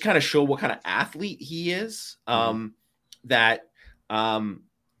it just kind of show what kind of athlete he is.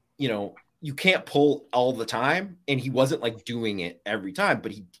 You can't pull all the time, and he wasn't doing it every time,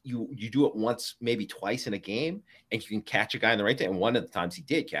 but you do it once, maybe twice in a game, and you can catch a guy in the right time. And one of the times he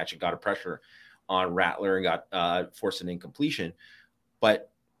did catch it, got a pressure on Rattler and got forced an incompletion,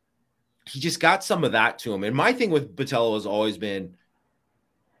 but he just got some of that to him. And my thing with Botelho has always been,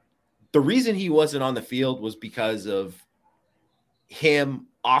 the reason he wasn't on the field was because of him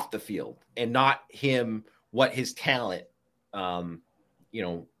off the field, and not him, what his talent,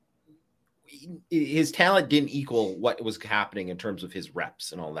 his talent didn't equal what was happening in terms of his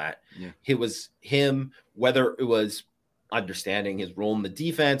reps and all that. Yeah. It was him, whether it was understanding his role in the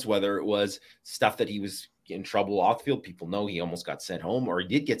defense, whether it was stuff that he was, get in trouble off the field. People know he almost got sent home, or he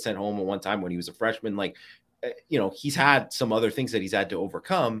did get sent home at one time when he was a freshman. Like, he's had some other things that he's had to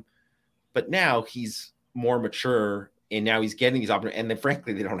overcome, but now he's more mature, and now he's getting these opportunities. And then,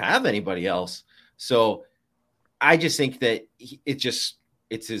 frankly, they don't have anybody else. So I just think that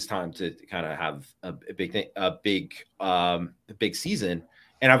it's his time to kind of have a big season.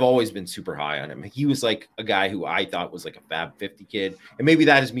 And I've always been super high on him. He was like a guy who I thought was like a Fab 50 kid. And maybe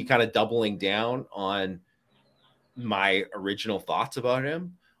that is me kind of doubling down on my original thoughts about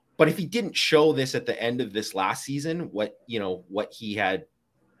him. But if he didn't show this at the end of this last season, what he had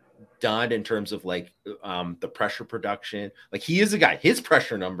done in terms of like the pressure production, like he is a guy, his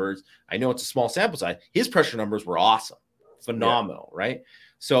pressure numbers, I know it's a small sample size, his pressure numbers were awesome, phenomenal, right?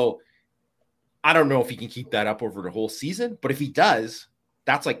 So I don't know if he can keep that up over the whole season, but if he does,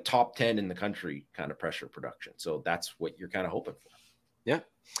 that's like top 10 in the country kind of pressure production. So that's what you're kind of hoping for. Yeah.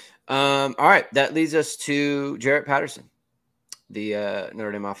 All right. That leads us to Jarrett Patterson, the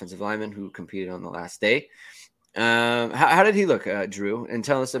Notre Dame offensive lineman who competed on the last day. How did he look, Drew? And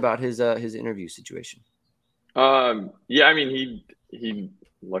tell us about his interview situation. Yeah, I mean, he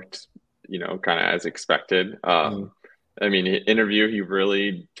looked, kind of as expected. I mean, interview, he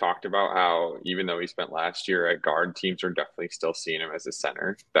really talked about how even though he spent last year at guard, teams are definitely still seeing him as a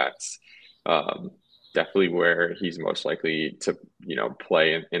center. That's definitely where he's most likely to,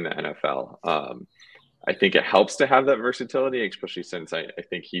 play in the NFL. I think it helps to have that versatility, especially since I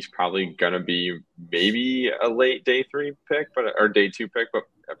think he's probably going to be maybe a late day 3 pick, or day 2 pick, but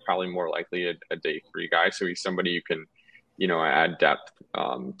probably more likely a day 3 guy. So he's somebody you can, add depth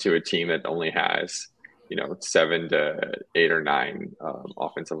to a team that only has, 7 to 8 or 9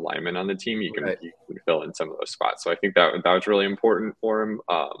 offensive linemen on the team. You can fill in some of those spots. So I think that was really important for him.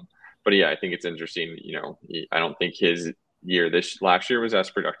 But yeah, I think it's interesting. I don't think his last year was as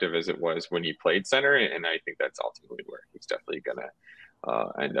productive as it was when he played center, and I think that's ultimately where he's definitely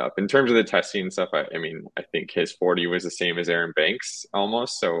gonna end up. In terms of the testing and stuff, I mean, I think his 40 was the same as Aaron Banks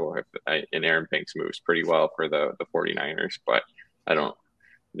almost. So and Aaron Banks moves pretty well for the 49ers, but I don't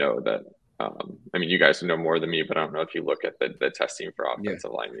know that. I mean, you guys know more than me, but I don't know if you look at the testing for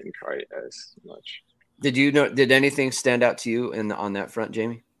offensive linemen quite as much. Did anything stand out to you on that front,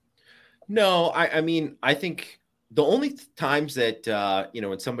 Jamie? No, I mean, I think the only times that,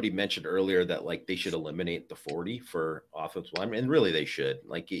 when somebody mentioned earlier that like they should eliminate the 40 for offensive linemen, and really they should,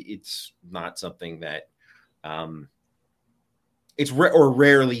 like it's not something that it's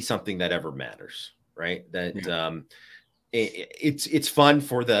rarely something that ever matters, right? That it's fun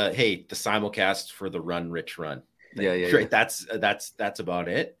for the simulcast for the run rich run. Right? That's about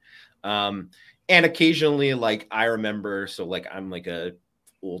it. And occasionally, like I remember, so like I'm like a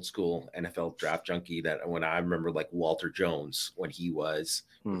old school NFL draft junkie, that when I remember like Walter Jones when he was,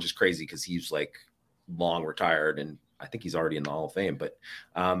 which is crazy because he's like long retired and I think he's already in the Hall of Fame, but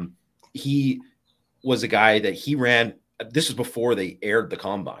he was a guy that he ran. This was before they aired the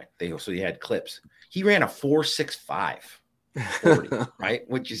combine. So he had clips. He ran a 4.65 40, right?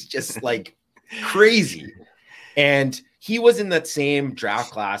 Which is just like crazy. And he was in that same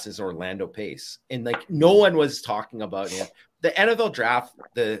draft class as Orlando Pace. And like no one was talking about him. The NFL draft,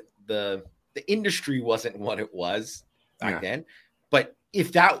 the industry wasn't what it was back then. But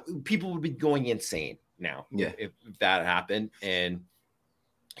if that, people would be going insane now if that happened. And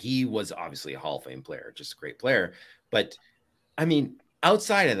he was obviously a Hall of Fame player, just a great player. But I mean,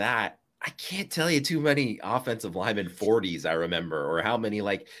 outside of that, I can't tell you too many offensive lineman 40s I remember, or how many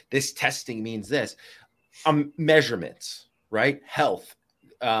like this testing means this. Measurements, right? Health,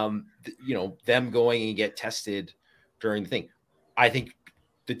 them going and get tested during the thing. I think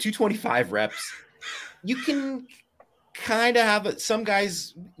the 225 reps, you can kind of have it. Some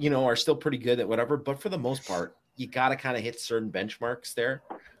guys, are still pretty good at whatever, but for the most part, you got to kind of hit certain benchmarks there.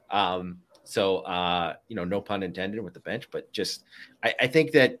 So, no pun intended with the bench, but just, I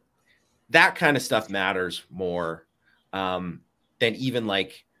think that kind of stuff matters more than even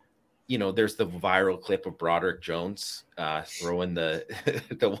like, there's the viral clip of Broderick Jones throwing the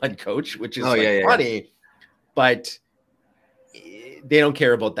one coach, which is funny, but they don't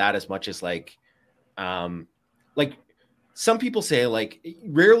care about that as much as like some people say, like,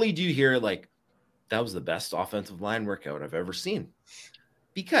 rarely do you hear like, that was the best offensive line workout I've ever seen,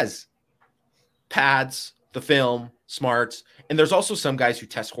 because pads, the film, smarts, and there's also some guys who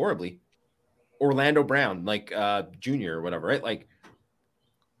test horribly. Orlando Brown, like junior or whatever, right? Like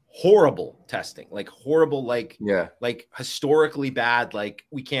horrible testing, like horrible, like historically bad, like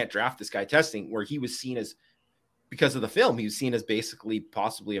we can't draft this guy testing, where he was seen as, because of the film, he was seen as basically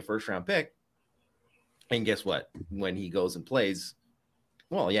possibly a first round pick. And guess what? When he goes and plays,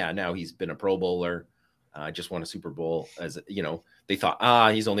 well, yeah, now he's been a Pro Bowler, just won a Super Bowl. As you know, they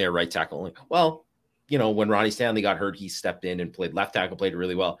thought, he's only a right tackle only. Well, you know, when Ronnie Stanley got hurt, he stepped in and played left tackle, played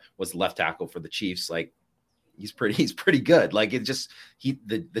really well, was left tackle for the Chiefs. Like he's pretty good. Like it just,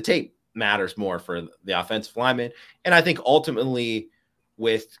 the tape matters more for the offensive lineman. And I think ultimately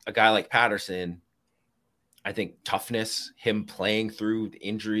with a guy like Patterson, I think toughness, him playing through the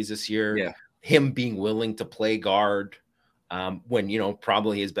injuries this year, him being willing to play guard when, you know,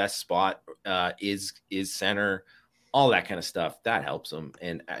 probably his best spot is center, all that kind of stuff, that helps him.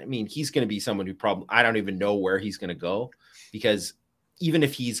 And I mean, he's going to be someone who probably, I don't even know where he's going to go, because even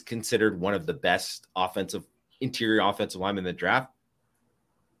if he's considered one of the best interior offensive linemen in the draft,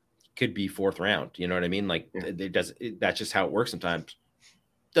 could be 4th round. You know what I mean? Like that's just how it works sometimes.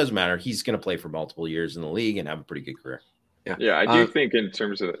 Doesn't matter. He's going to play for multiple years in the league and have a pretty good career. Yeah, I do think in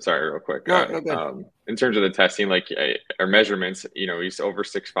terms of sorry, real quick. In terms of the testing, like our measurements, you know, he's over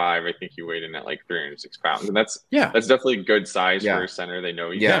 6'5". I think he weighed in at like 306 pounds, and that's definitely good size for a center. They know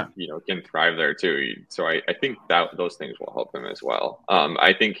he can thrive there too. So I think that those things will help him as well.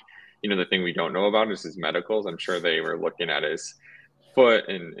 I think, you know, the thing we don't know about is his medicals. I'm sure they were looking at his foot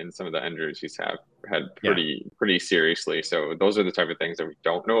and some of the injuries he's had pretty seriously. So those are the type of things that we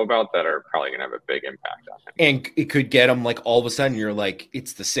don't know about that are probably going to have a big impact on him. And it could get him like all of a sudden you're like,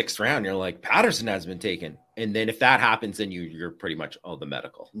 it's the 6th round. You're like, Patterson has been taken. And then if that happens, then you're pretty much the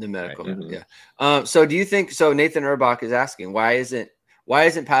medical. Right? Yeah. So do you think, so Nathan Urbach is asking, why isn't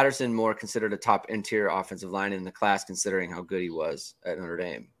Patterson more considered a top interior offensive line in the class, considering how good he was at Notre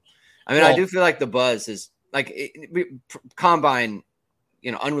Dame? I mean, I do feel like the buzz is like combine,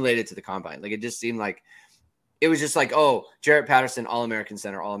 you know, unrelated to the combine. Like it just seemed like it was just like, oh, Jarrett Patterson, All-American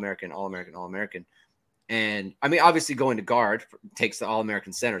center, All-American. And I mean, obviously going to guard takes the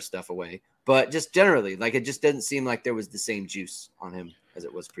All-American center stuff away, but just generally, like it just didn't seem like there was the same juice on him as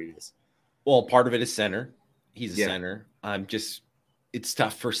it was previous. Well, part of it is center. He's a center. It's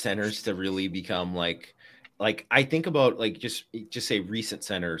tough for centers to really become like I think about like just say recent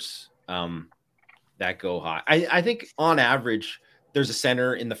centers that go high. I think on average, there's a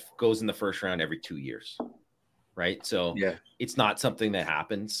center goes in the 1st round every 2 years, right? So it's not something that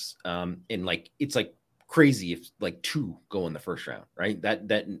happens. And like it's like crazy if like 2 go in the 1st round, right?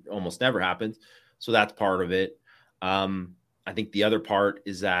 That almost never happens. So that's part of it. I think the other part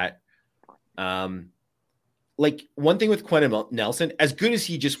is that like one thing with Quentin Nelson, as good as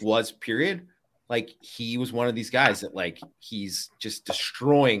he just was, period, like he was one of these guys that like he's just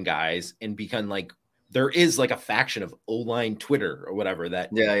destroying guys and become like, there is like a faction of O-line Twitter or whatever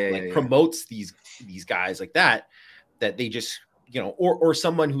that promotes these guys like that they just, you know, or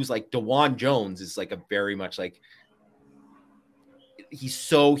someone who's like DeJuan Jones is like a very much like, he's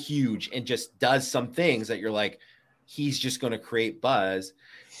so huge and just does some things that you're like, he's just going to create buzz.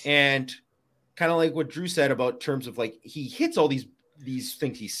 And kind of like what Drew said about terms of like, he hits all these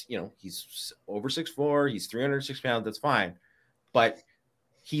things. He's, you know, he's over 6'4", he's 306 pounds. That's fine. But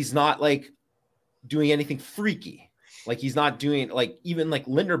he's not like doing anything freaky. Like he's not doing like, even like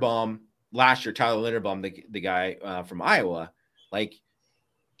Linderbaum last year, Tyler Linderbaum, the guy from Iowa, like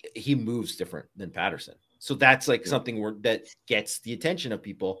he moves different than Patterson. So that's like something that gets the attention of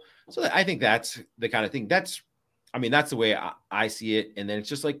people. So I think that's the kind of thing that's the way I see it. And then it's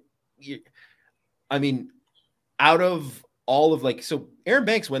just like, I mean, out of all of like, so Aaron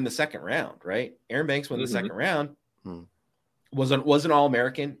Banks won the 2nd round, right? Aaron Banks won the 2nd round, was an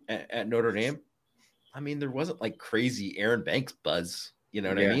All-American at Notre Dame. I mean, there wasn't like crazy Aaron Banks buzz, you know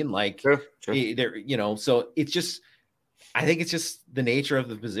what I mean? Like sure. There, you know, so it's just, I think it's just the nature of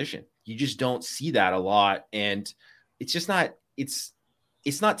the position. You just don't see that a lot. And it's just not, it's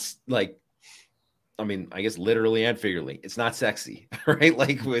not like, I mean, I guess literally and figuratively, it's not sexy, right?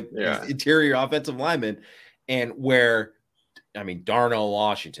 Like with interior offensive linemen, and where, I mean, Darnell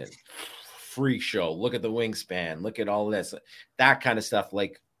Washington, freak show, look at the wingspan, look at all this, that kind of stuff.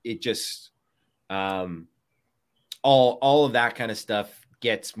 Like it just, all of that kind of stuff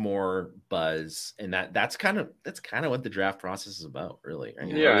gets more buzz, and that's kind of what the draft process is about, really.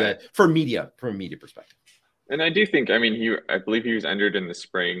 Right? From a media perspective. And I do think, I mean, I believe he was injured in the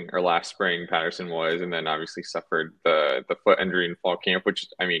spring or last spring, Patterson was, and then obviously suffered the foot injury in fall camp, which,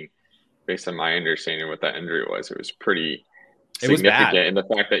 I mean, based on my understanding of what that injury was, it was pretty significant. And the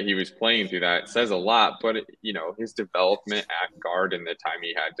fact that he was playing through that says a lot, but you know, his development at guard and the time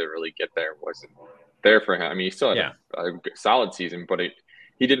he had to really get there wasn't there for him. I mean, he still had a solid season, but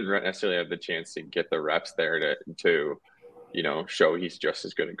he didn't necessarily have the chance to get the reps there to you know, show he's just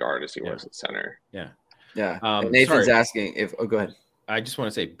as good a guard as he was at center. Nathan's asking if go ahead. I just want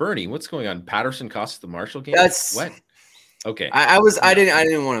to say, Bernie, what's going on? Patterson cost the Marshall game. That's what? Okay. I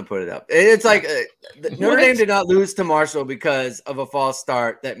didn't want to put it up. It's like Notre Dame did not lose to Marshall because of a false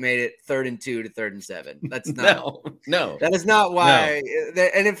start that made it 3rd and 2 to 3rd and 7. That's not no. That is not why. No.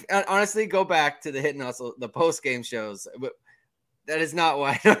 And if honestly, go back to the Hit and Hustle, the post game shows. That is not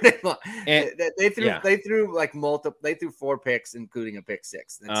why they threw like multiple. They threw 4 picks, including a pick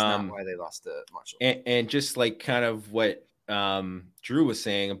 6. That's not why they lost to Marshall. And just like kind of what Drew was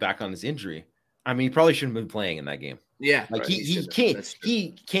saying back on his injury. I mean, he probably shouldn't have been playing in that game. Yeah, like right,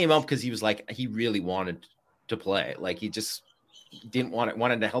 he came up because he was like he really wanted to play. Like he just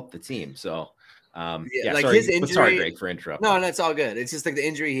wanted to help the team. So like sorry, his injury. Sorry, Greg, for interrupting. No, that's all good. It's just like the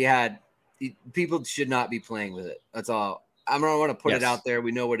injury he had. People should not be playing with it. That's all. I don't want to put it out there.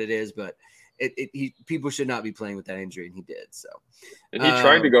 We know what it is, but people should not be playing with that injury, and he did. So, and he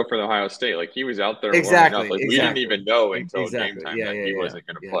tried to go for the Ohio State. Like he was out there exactly. Like we didn't even know until game time that he wasn't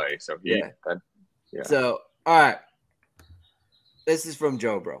going to play. So So all right, this is from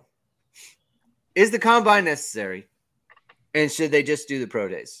Joe Bro. Is the combine necessary, and should they just do the pro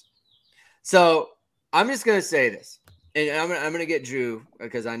days? So I'm just going to say this, and I'm going to get Drew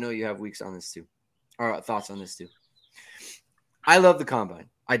because I know you have weeks on this too, or thoughts on this too. I love the combine.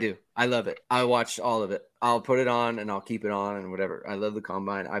 I do. I love it. I watched all of it. I'll put it on and I'll keep it on and whatever. I love the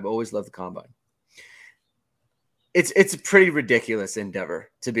combine. I've always loved the combine. It's a pretty ridiculous endeavor,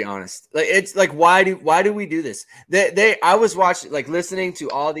 to be honest. Like it's like why do we do this? I was watching, like, listening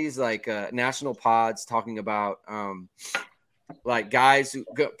to all these like national pods talking about like guys who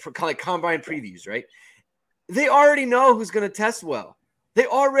go like combine previews, right? They already know who's going to test well. They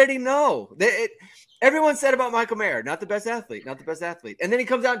already know. Everyone said about Michael Mayer, not the best athlete. And then he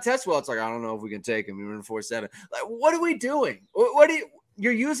comes out and tests well. It's like, I don't know if we can take him. We run 4.7. Like, what are we doing?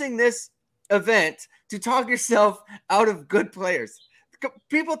 You're using this event to talk yourself out of good players.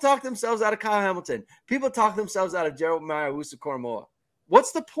 People talk themselves out of Kyle Hamilton. People talk themselves out of Jeremiah Owusu-Koramoah.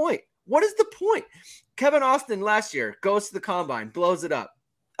 What's the point? What is the point? Kevin Austin last year goes to the combine, blows it up,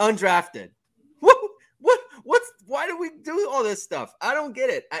 undrafted. Why do we do all this stuff? I don't get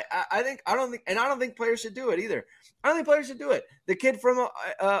it. I don't think players should do it either. I don't think players should do it. The kid from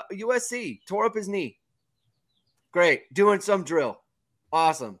USC tore up his knee. Great. Doing some drill.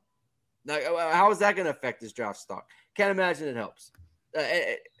 Awesome. Now, how is that going to affect his draft stock? Can't imagine it helps.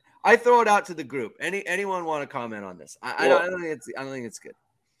 I throw it out to the group. Anyone want to comment on this? I don't think it's good.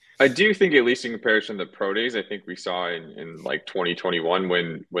 I do think, at least in comparison to the pro days, I think we saw in like 2021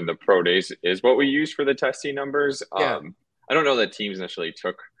 when the pro days is what we use for the testing numbers. Yeah. I don't know that teams necessarily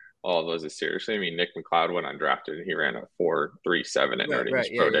took all of those as seriously. I mean, Nick McLeod went undrafted and he ran a 4.37 at Notre Dame's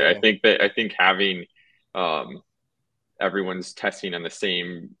pro day. Yeah. I think having everyone's testing on the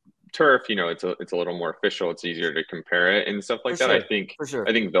same turf, it's a little more official. It's easier to compare it and stuff like that. Sure.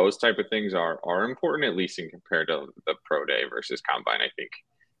 I think those type of things are important, at least in compared to the pro day versus combine. I think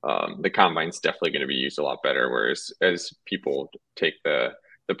the combine's definitely going to be used a lot better, whereas as people take the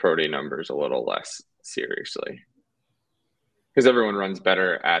pro day numbers a little less seriously, because everyone runs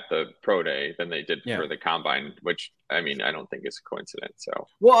better at the pro day than they did for the combine, which I mean, I don't think is a coincidence. So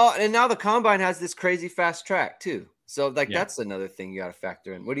and now the combine has this crazy fast track too. So that's another thing you got to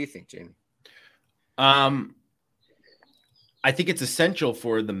factor in. What do you think, Jamie? I think it's essential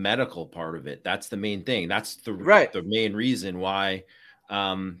for the medical part of it. That's the main thing. That's the main reason why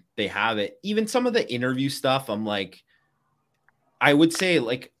they have it. Even some of the interview stuff, I'm like, I would say,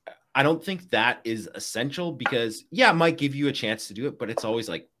 like, I don't think that is essential because it might give you a chance to do it, but it's always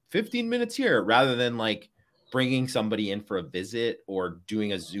like 15 minutes here rather than like bringing somebody in for a visit or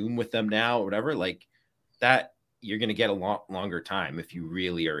doing a Zoom with them now or whatever. Like that, you're going to get a lot longer time if you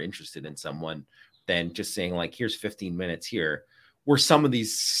really are interested in someone than just saying like, here's 15 minutes here. Were some of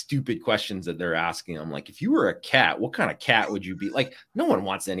these stupid questions that they're asking. I'm like, if you were a cat, what kind of cat would you be? Like, no one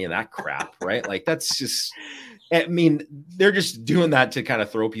wants any of that crap, right? Like, that's just, I mean, they're just doing that to kind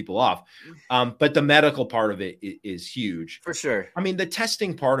of throw people off. But the medical part of it is huge. For sure. I mean, the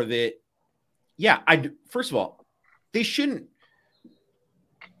testing part of it, first of all, they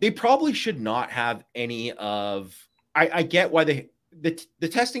probably should not have any of, I get why the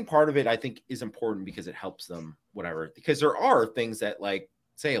testing part of it, I think, is important because it helps them, whatever, because there are things that like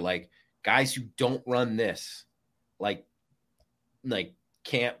guys who don't run this, like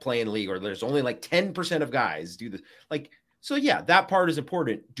can't play in the league, or there's only like 10% of guys do this. Like, so that part is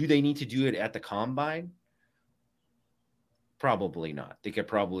important. Do they need to do it at the combine? Probably not. They could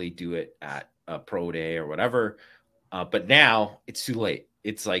probably do it at a pro day or whatever. But now it's too late.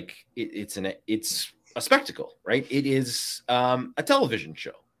 It's like, it's a spectacle, right? It is a television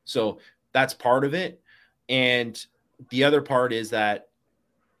show. So that's part of it. And the other part is that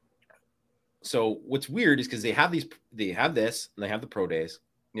So what's weird is because they have this, and they have the pro days.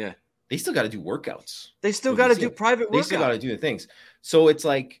 Yeah. They still got to do workouts. They still got to do private workouts. They still got to do the things. So it's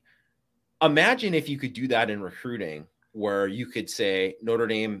like, imagine if you could do that in recruiting, where you could say Notre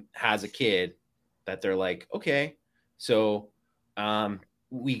Dame has a kid that they're like, okay, so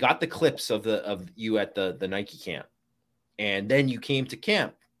we got the clips of you at the Nike camp, and then you came to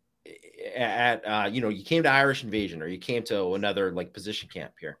camp at you came to Irish Invasion, or you came to another like position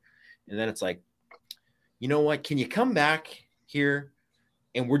camp here, and then it's like, you know what? Can you come back here,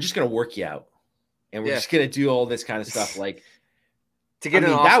 and we're just gonna work you out, and we're just gonna do all this kind of stuff, like to get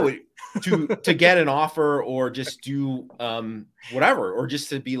an offer. That would to get an offer, or just do whatever, or just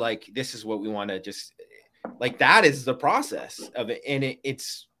to be like, this is what we want to just like. That is the process of it, and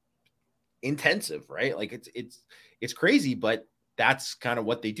it's intensive, right? Like it's crazy, but that's kind of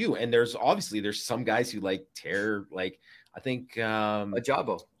what they do. And there's some guys who like tear, like I think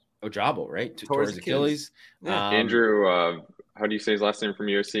Ojabo, right? Tore his Achilles. Yeah. Andrew, how do you say his last name from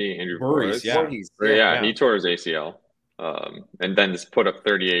USC? Andrew Burris, yeah, he tore his ACL. And then just put up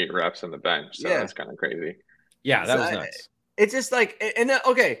 38 reps on the bench. So that's kind of crazy. Yeah, that was nuts. It's just like, and then,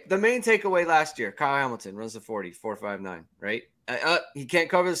 okay, the main takeaway last year, Kyle Hamilton runs the 40, 4.59, right? He can't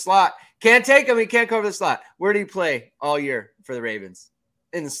cover the slot. Can't take him. He can't cover the slot. Where did he play all year for the Ravens?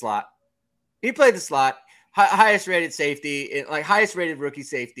 In the slot. He played the slot. Highest rated safety, like highest rated rookie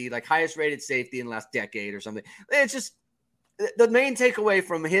safety, like highest rated safety in the last decade or something. It's just, the main takeaway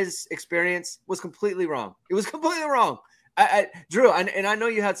from his experience was completely wrong. It was completely wrong. Drew, and I know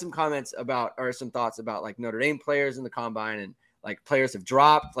you had some comments about, or some thoughts about, like Notre Dame players in the combine, and like players have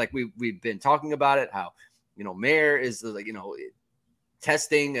dropped. Like we've been talking about it, how, Mayer is like,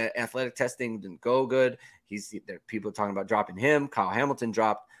 testing, athletic testing didn't go good. There are people talking about dropping him. Kyle Hamilton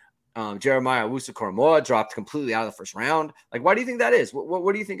dropped. Jeremiah Owusu-Koramoah dropped completely out of the first round. Like, why do you think that is?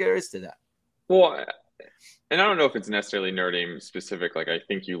 What do you think there is to that? Well, and I don't know if it's necessarily Notre Dame specific. Like, I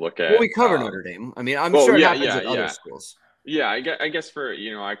think you look at. Well, we cover Notre Dame. I mean, I'm sure it happens at other schools. Yeah, I guess for,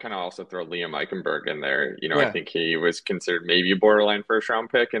 I kind of also throw Liam Eichenberg in there. I think he was considered maybe a borderline first round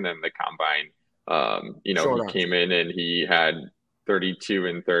pick, and then the combine, he came in and he had 32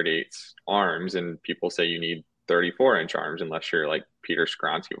 and 38 arms, and people say you need 34-inch arms unless you're like Peter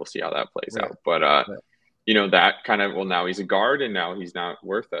Skronsky. We'll see how that plays out. But that kind of, now he's a guard, and now he's not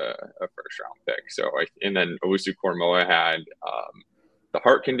worth a first round pick. So and then Owusu-Koramoah had the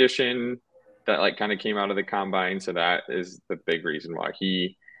heart condition that like kind of came out of the combine. So that is the big reason why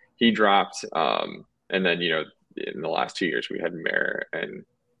he dropped. And then, in the last 2 years we had Mayer and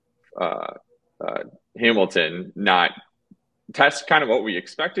Hamilton not test kind of what we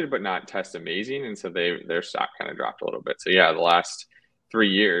expected, but not test amazing. And so their stock kind of dropped a little bit. So yeah, the last 3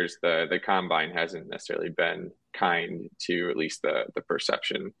 years, the combine hasn't necessarily been kind to at least the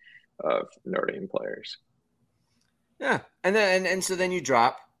perception of Notre Dame players. Yeah. And so then you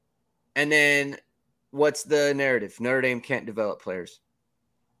drop, and then what's the narrative? Notre Dame can't develop players.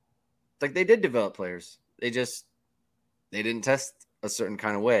 Like, they did develop players. They didn't test a certain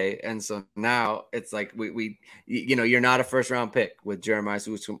kind of way. And so now it's like you're not a first round pick with Jeremiah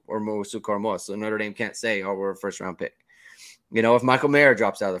Owusu-Koramoah. So Notre Dame can't say, oh, we're a first round pick. If Michael Mayer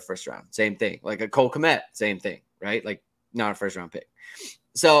drops out of the first round, same thing. Like a Cole Kmet, same thing, right? Like, not a first round pick.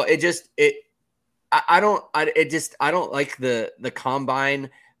 So I don't like the combine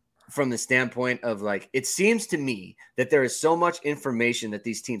from the standpoint of, like, it seems to me that there is so much information that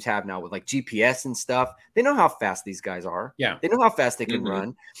these teams have now with like GPS and stuff. They know how fast these guys are. Yeah. They know how fast they can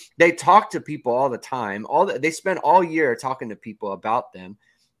run. They talk to people all the time. They spend all year talking to people about them.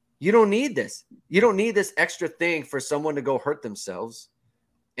 You don't need this. You don't need this extra thing for someone to go hurt themselves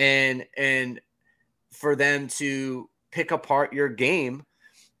and for them to pick apart your game.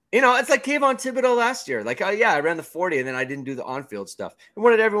 It's like Kayvon Thibodeau last year. Like, I ran the 40 and then I didn't do the on-field stuff. And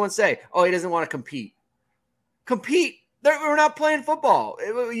what did everyone say? Oh, he doesn't want to compete. Compete. We're not playing football.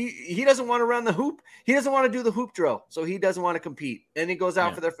 He doesn't want to run the hoop. He doesn't want to do the hoop drill. So he doesn't want to compete. And he goes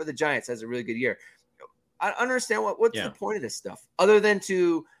out for the Giants, has a really good year. I understand what's the point of this stuff other than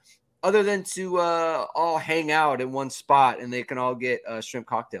to all hang out in one spot and they can all get a shrimp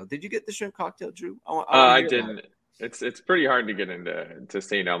cocktail. Did you get the shrimp cocktail, Drew? I didn't. It's pretty hard to get into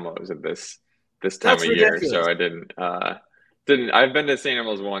St. Elmo's at this time of year, so I didn't. I've been to St.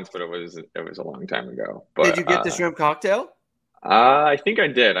 Elmo's once, but it was a long time ago. But did you get the shrimp cocktail? I think I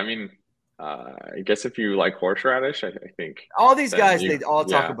did. I mean, I guess if you like horseradish, I think all these guys they all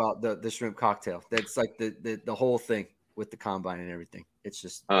talk about the shrimp cocktail. That's like the whole thing with the combine and everything. It's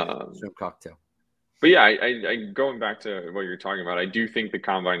just shrimp cocktail. But yeah, I going back to what you're talking about, I do think the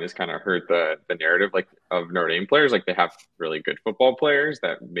combine has kind of hurt the narrative like of Notre Dame players. Like they have really good football players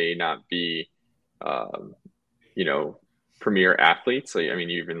that may not be, um, you know, premier athletes. Like, I mean,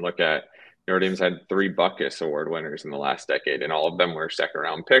 you even look at Notre Dame's had 3 Butkus Award winners in the last decade, and all of them were second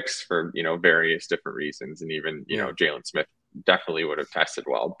round picks for, various different reasons. And even, Jalen Smith definitely would have tested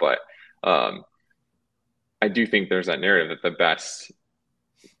well. But I do think there's that narrative that the best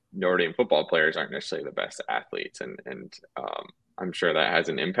Notre Dame football players aren't necessarily the best athletes. And I'm sure that has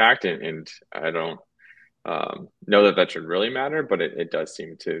an impact. And I don't know that should really matter, but it does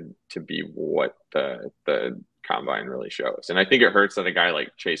seem to be what the combine really shows. And I think it hurts that a guy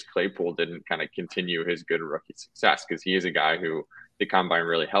like Chase Claypool didn't kind of continue his good rookie success, because he is a guy who the combine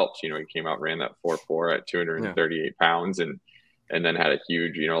really helps. He came out, ran that 4.4 at 238 pounds, and then had a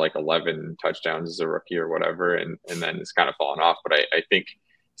huge, like 11 touchdowns as a rookie or whatever. And then it's kind of fallen off. But I think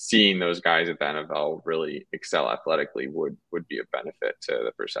seeing those guys at the NFL really excel athletically would be a benefit to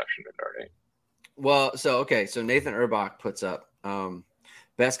the perception of Notre Dame. Well, so Nathan Erbach puts up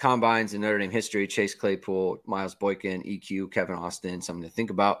best combines in Notre Dame history: Chase Claypool, Miles Boykin, EQ, Kevin Austin. Something to think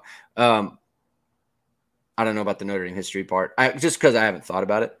about. I don't know about the Notre Dame history part, just because I haven't thought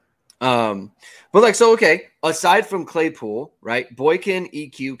about it. But aside from Claypool, right? Boykin,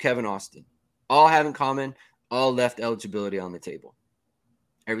 EQ, Kevin Austin, all have in common, all left eligibility on the table.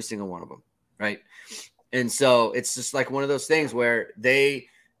 Every single one of them, right? And so it's just like one of those things where they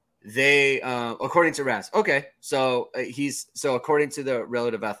according to Raz, so according to the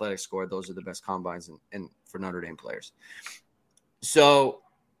relative athletic score, those are the best combines and for Notre Dame players. So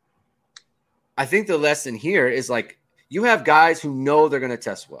I think the lesson here is like you have guys who know they're going to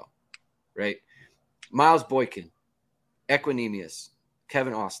test well, right? Miles Boykin, Equinemius,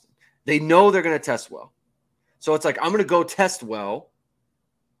 Kevin Austin, they know they're going to test well. So it's like, I'm going to go test well,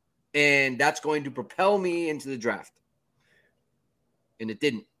 and that's going to propel me into the draft. And it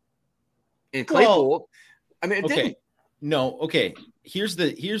didn't. And Claypool, it didn't. No, okay. Here's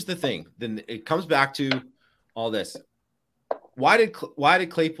the thing. Then it comes back to all this. Why did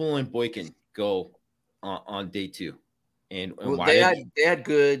Claypool and Boykin go on day 2? And why they had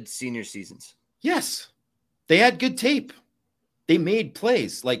good senior seasons. Yes, they had good tape. They made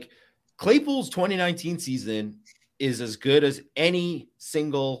plays. Like Claypool's 2019 season is as good as any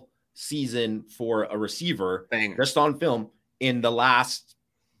single season for a receiver just on film in the last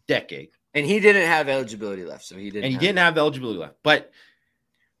decade. And he didn't have eligibility left, so he didn't have eligibility left. But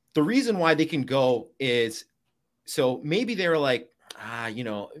the reason why they can go is so maybe they were like,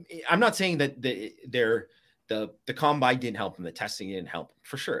 I'm not saying that the combine didn't help them, the testing didn't help them.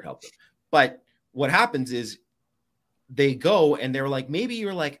 For sure it helped them. But what happens is they go and they're like, maybe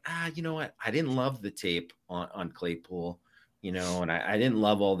you're like, you know what? I didn't love the tape on Claypool, and I didn't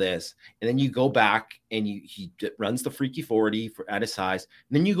love all this. And then you go back and he runs the freaky 40 at his size.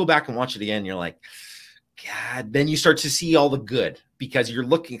 And then you go back and watch it again. And you're like, God, then you start to see all the good because you're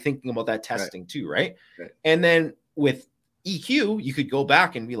thinking about that testing too. Right. And then with EQ, you could go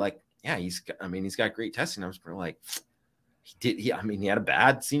back and be like, yeah, he's got great testing. I was like, he had a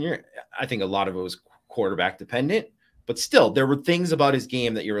bad senior. I think a lot of it was quarterback dependent, but still there were things about his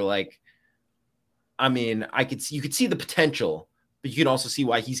game that you were like, you could see the potential, but you can also see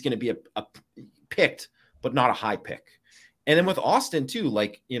why he's going to be a picked, but not a high pick. And then with Austin too,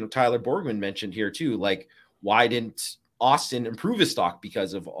 like, Tyler Borgman mentioned here too, like, why didn't Austin improve his stock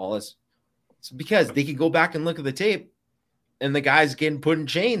because of all this? It's because they could go back and look at the tape and the guy's getting put in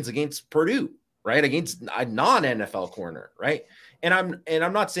chains against Purdue, right? Against a non-NFL corner, right? And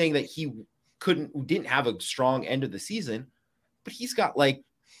I'm not saying that he didn't have a strong end of the season, but he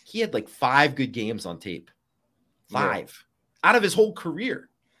had 5 good games on tape. 5 out of his whole career,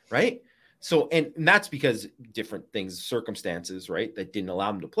 right? So, and that's because different things, circumstances, right, that didn't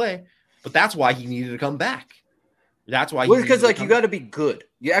allow him to play. But that's why he needed to come back. That's why. Because you got to be good.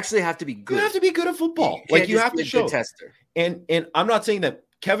 You actually have to be good. You have to be good at football. You have to show. Tester. And I'm not saying that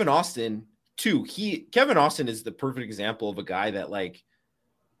Kevin Austin too. Kevin Austin is the perfect example of a guy that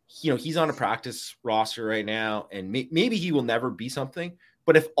he's on a practice roster right now, and maybe he will never be something.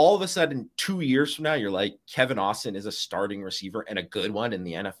 But if all of a sudden 2 years from now you're like Kevin Austin is a starting receiver and a good one in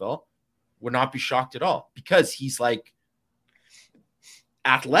the NFL, would not be shocked at all, because he's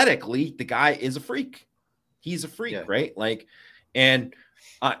athletically, the guy is a freak. He's a freak, right? And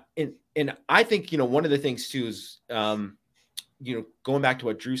I think, one of the things too is, going back to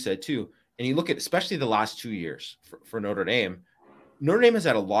what Drew said too, and you look at especially the last 2 years for Notre Dame. Notre Dame has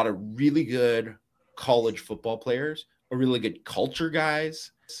had a lot of really good college football players, or really good culture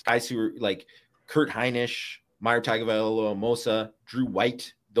guys who are like Kurt Heinisch, Meyer Tagovailoa, Mosa, Drew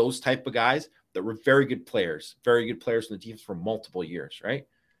White, those type of guys, that were very good players on the team for multiple years, right?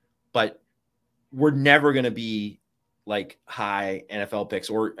 But we're never going to be like high NFL picks,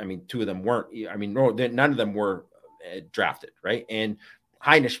 or I mean, two of them weren't. I mean, no, none of them were drafted, right? And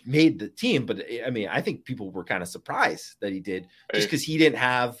Heinisch made the team, but I mean, I think people were kind of surprised that he did, just because he didn't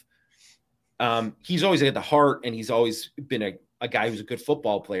have. He's always at the heart, and he's always been a guy who's a good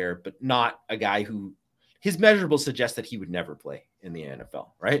football player, but not a guy who his measurables suggest that he would never play in the NFL,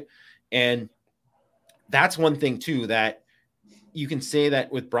 right? And that's one thing too, that you can say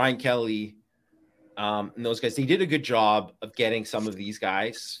that with Brian Kelly and those guys, they did a good job of getting some of these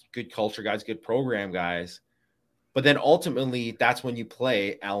guys, good culture guys, good program guys. But then ultimately, that's when you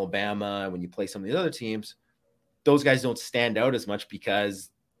play Alabama, when you play some of the other teams, those guys don't stand out as much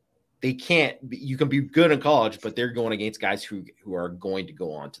because they can't. You can be good in college, but they're going against guys who are going to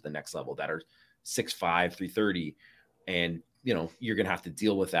go on to the next level, that are 6'5", 330, and you're going to have to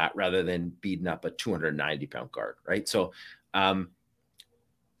deal with that rather than beating up a 290-pound guard, right? So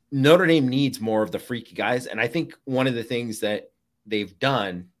Notre Dame needs more of the freaky guys, and I think one of the things that they've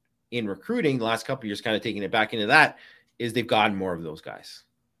done in recruiting the last couple of years, kind of taking it back into that, is they've gotten more of those guys.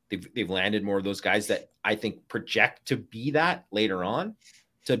 They've landed more of those guys that I think project to be that later on,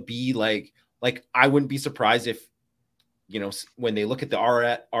 to be like I wouldn't be surprised if, when they look at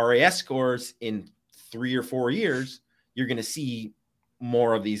the RAS scores in 3 or 4 years, you're going to see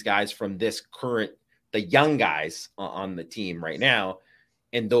more of these guys from this current, the young guys on the team right now.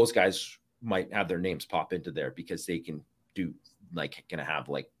 And those guys might have their names pop into there because they can do going to have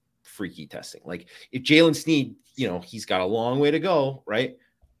freaky testing. Like if Jalen Sneed, he's got a long way to go, right?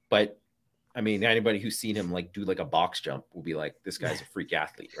 But I mean, anybody who's seen him do a box jump will be like, this guy's a freak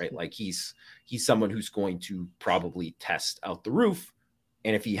athlete, right? Like he's someone who's going to probably test out the roof.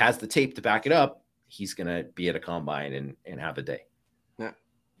 And if he has the tape to back it up, he's going to be at a combine and have a day. Yeah.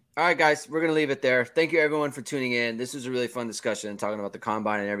 All right, guys, we're going to leave it there. Thank you everyone for tuning in. This was a really fun discussion talking about the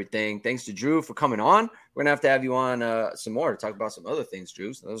combine and everything. Thanks to Drew for coming on. We're going to have you on some more to talk about some other things,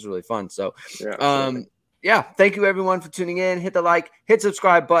 Drew. So that was really fun. So thank you everyone for tuning in. Hit the like, hit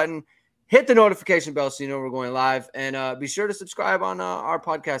subscribe button. Hit the notification bell so you know we're going live. And be sure to subscribe on our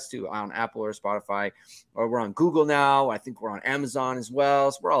podcast too, on Apple or Spotify. Or we're on Google now. I think we're on Amazon as well.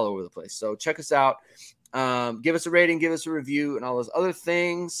 So we're all over the place. So check us out. Give us a rating, give us a review, and all those other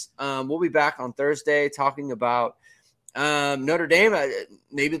things. We'll be back on Thursday talking about Notre Dame.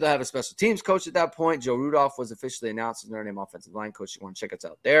 Maybe they'll have a special teams coach at that point. Joe Rudolph was officially announced as Notre Dame offensive line coach. You want to check us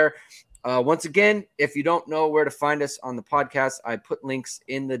out there. Once again, if you don't know where to find us on the podcast, I put links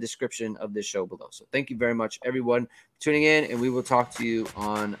in the description of this show below. So thank you very much, everyone, for tuning in, and we will talk to you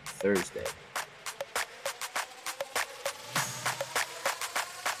on Thursday.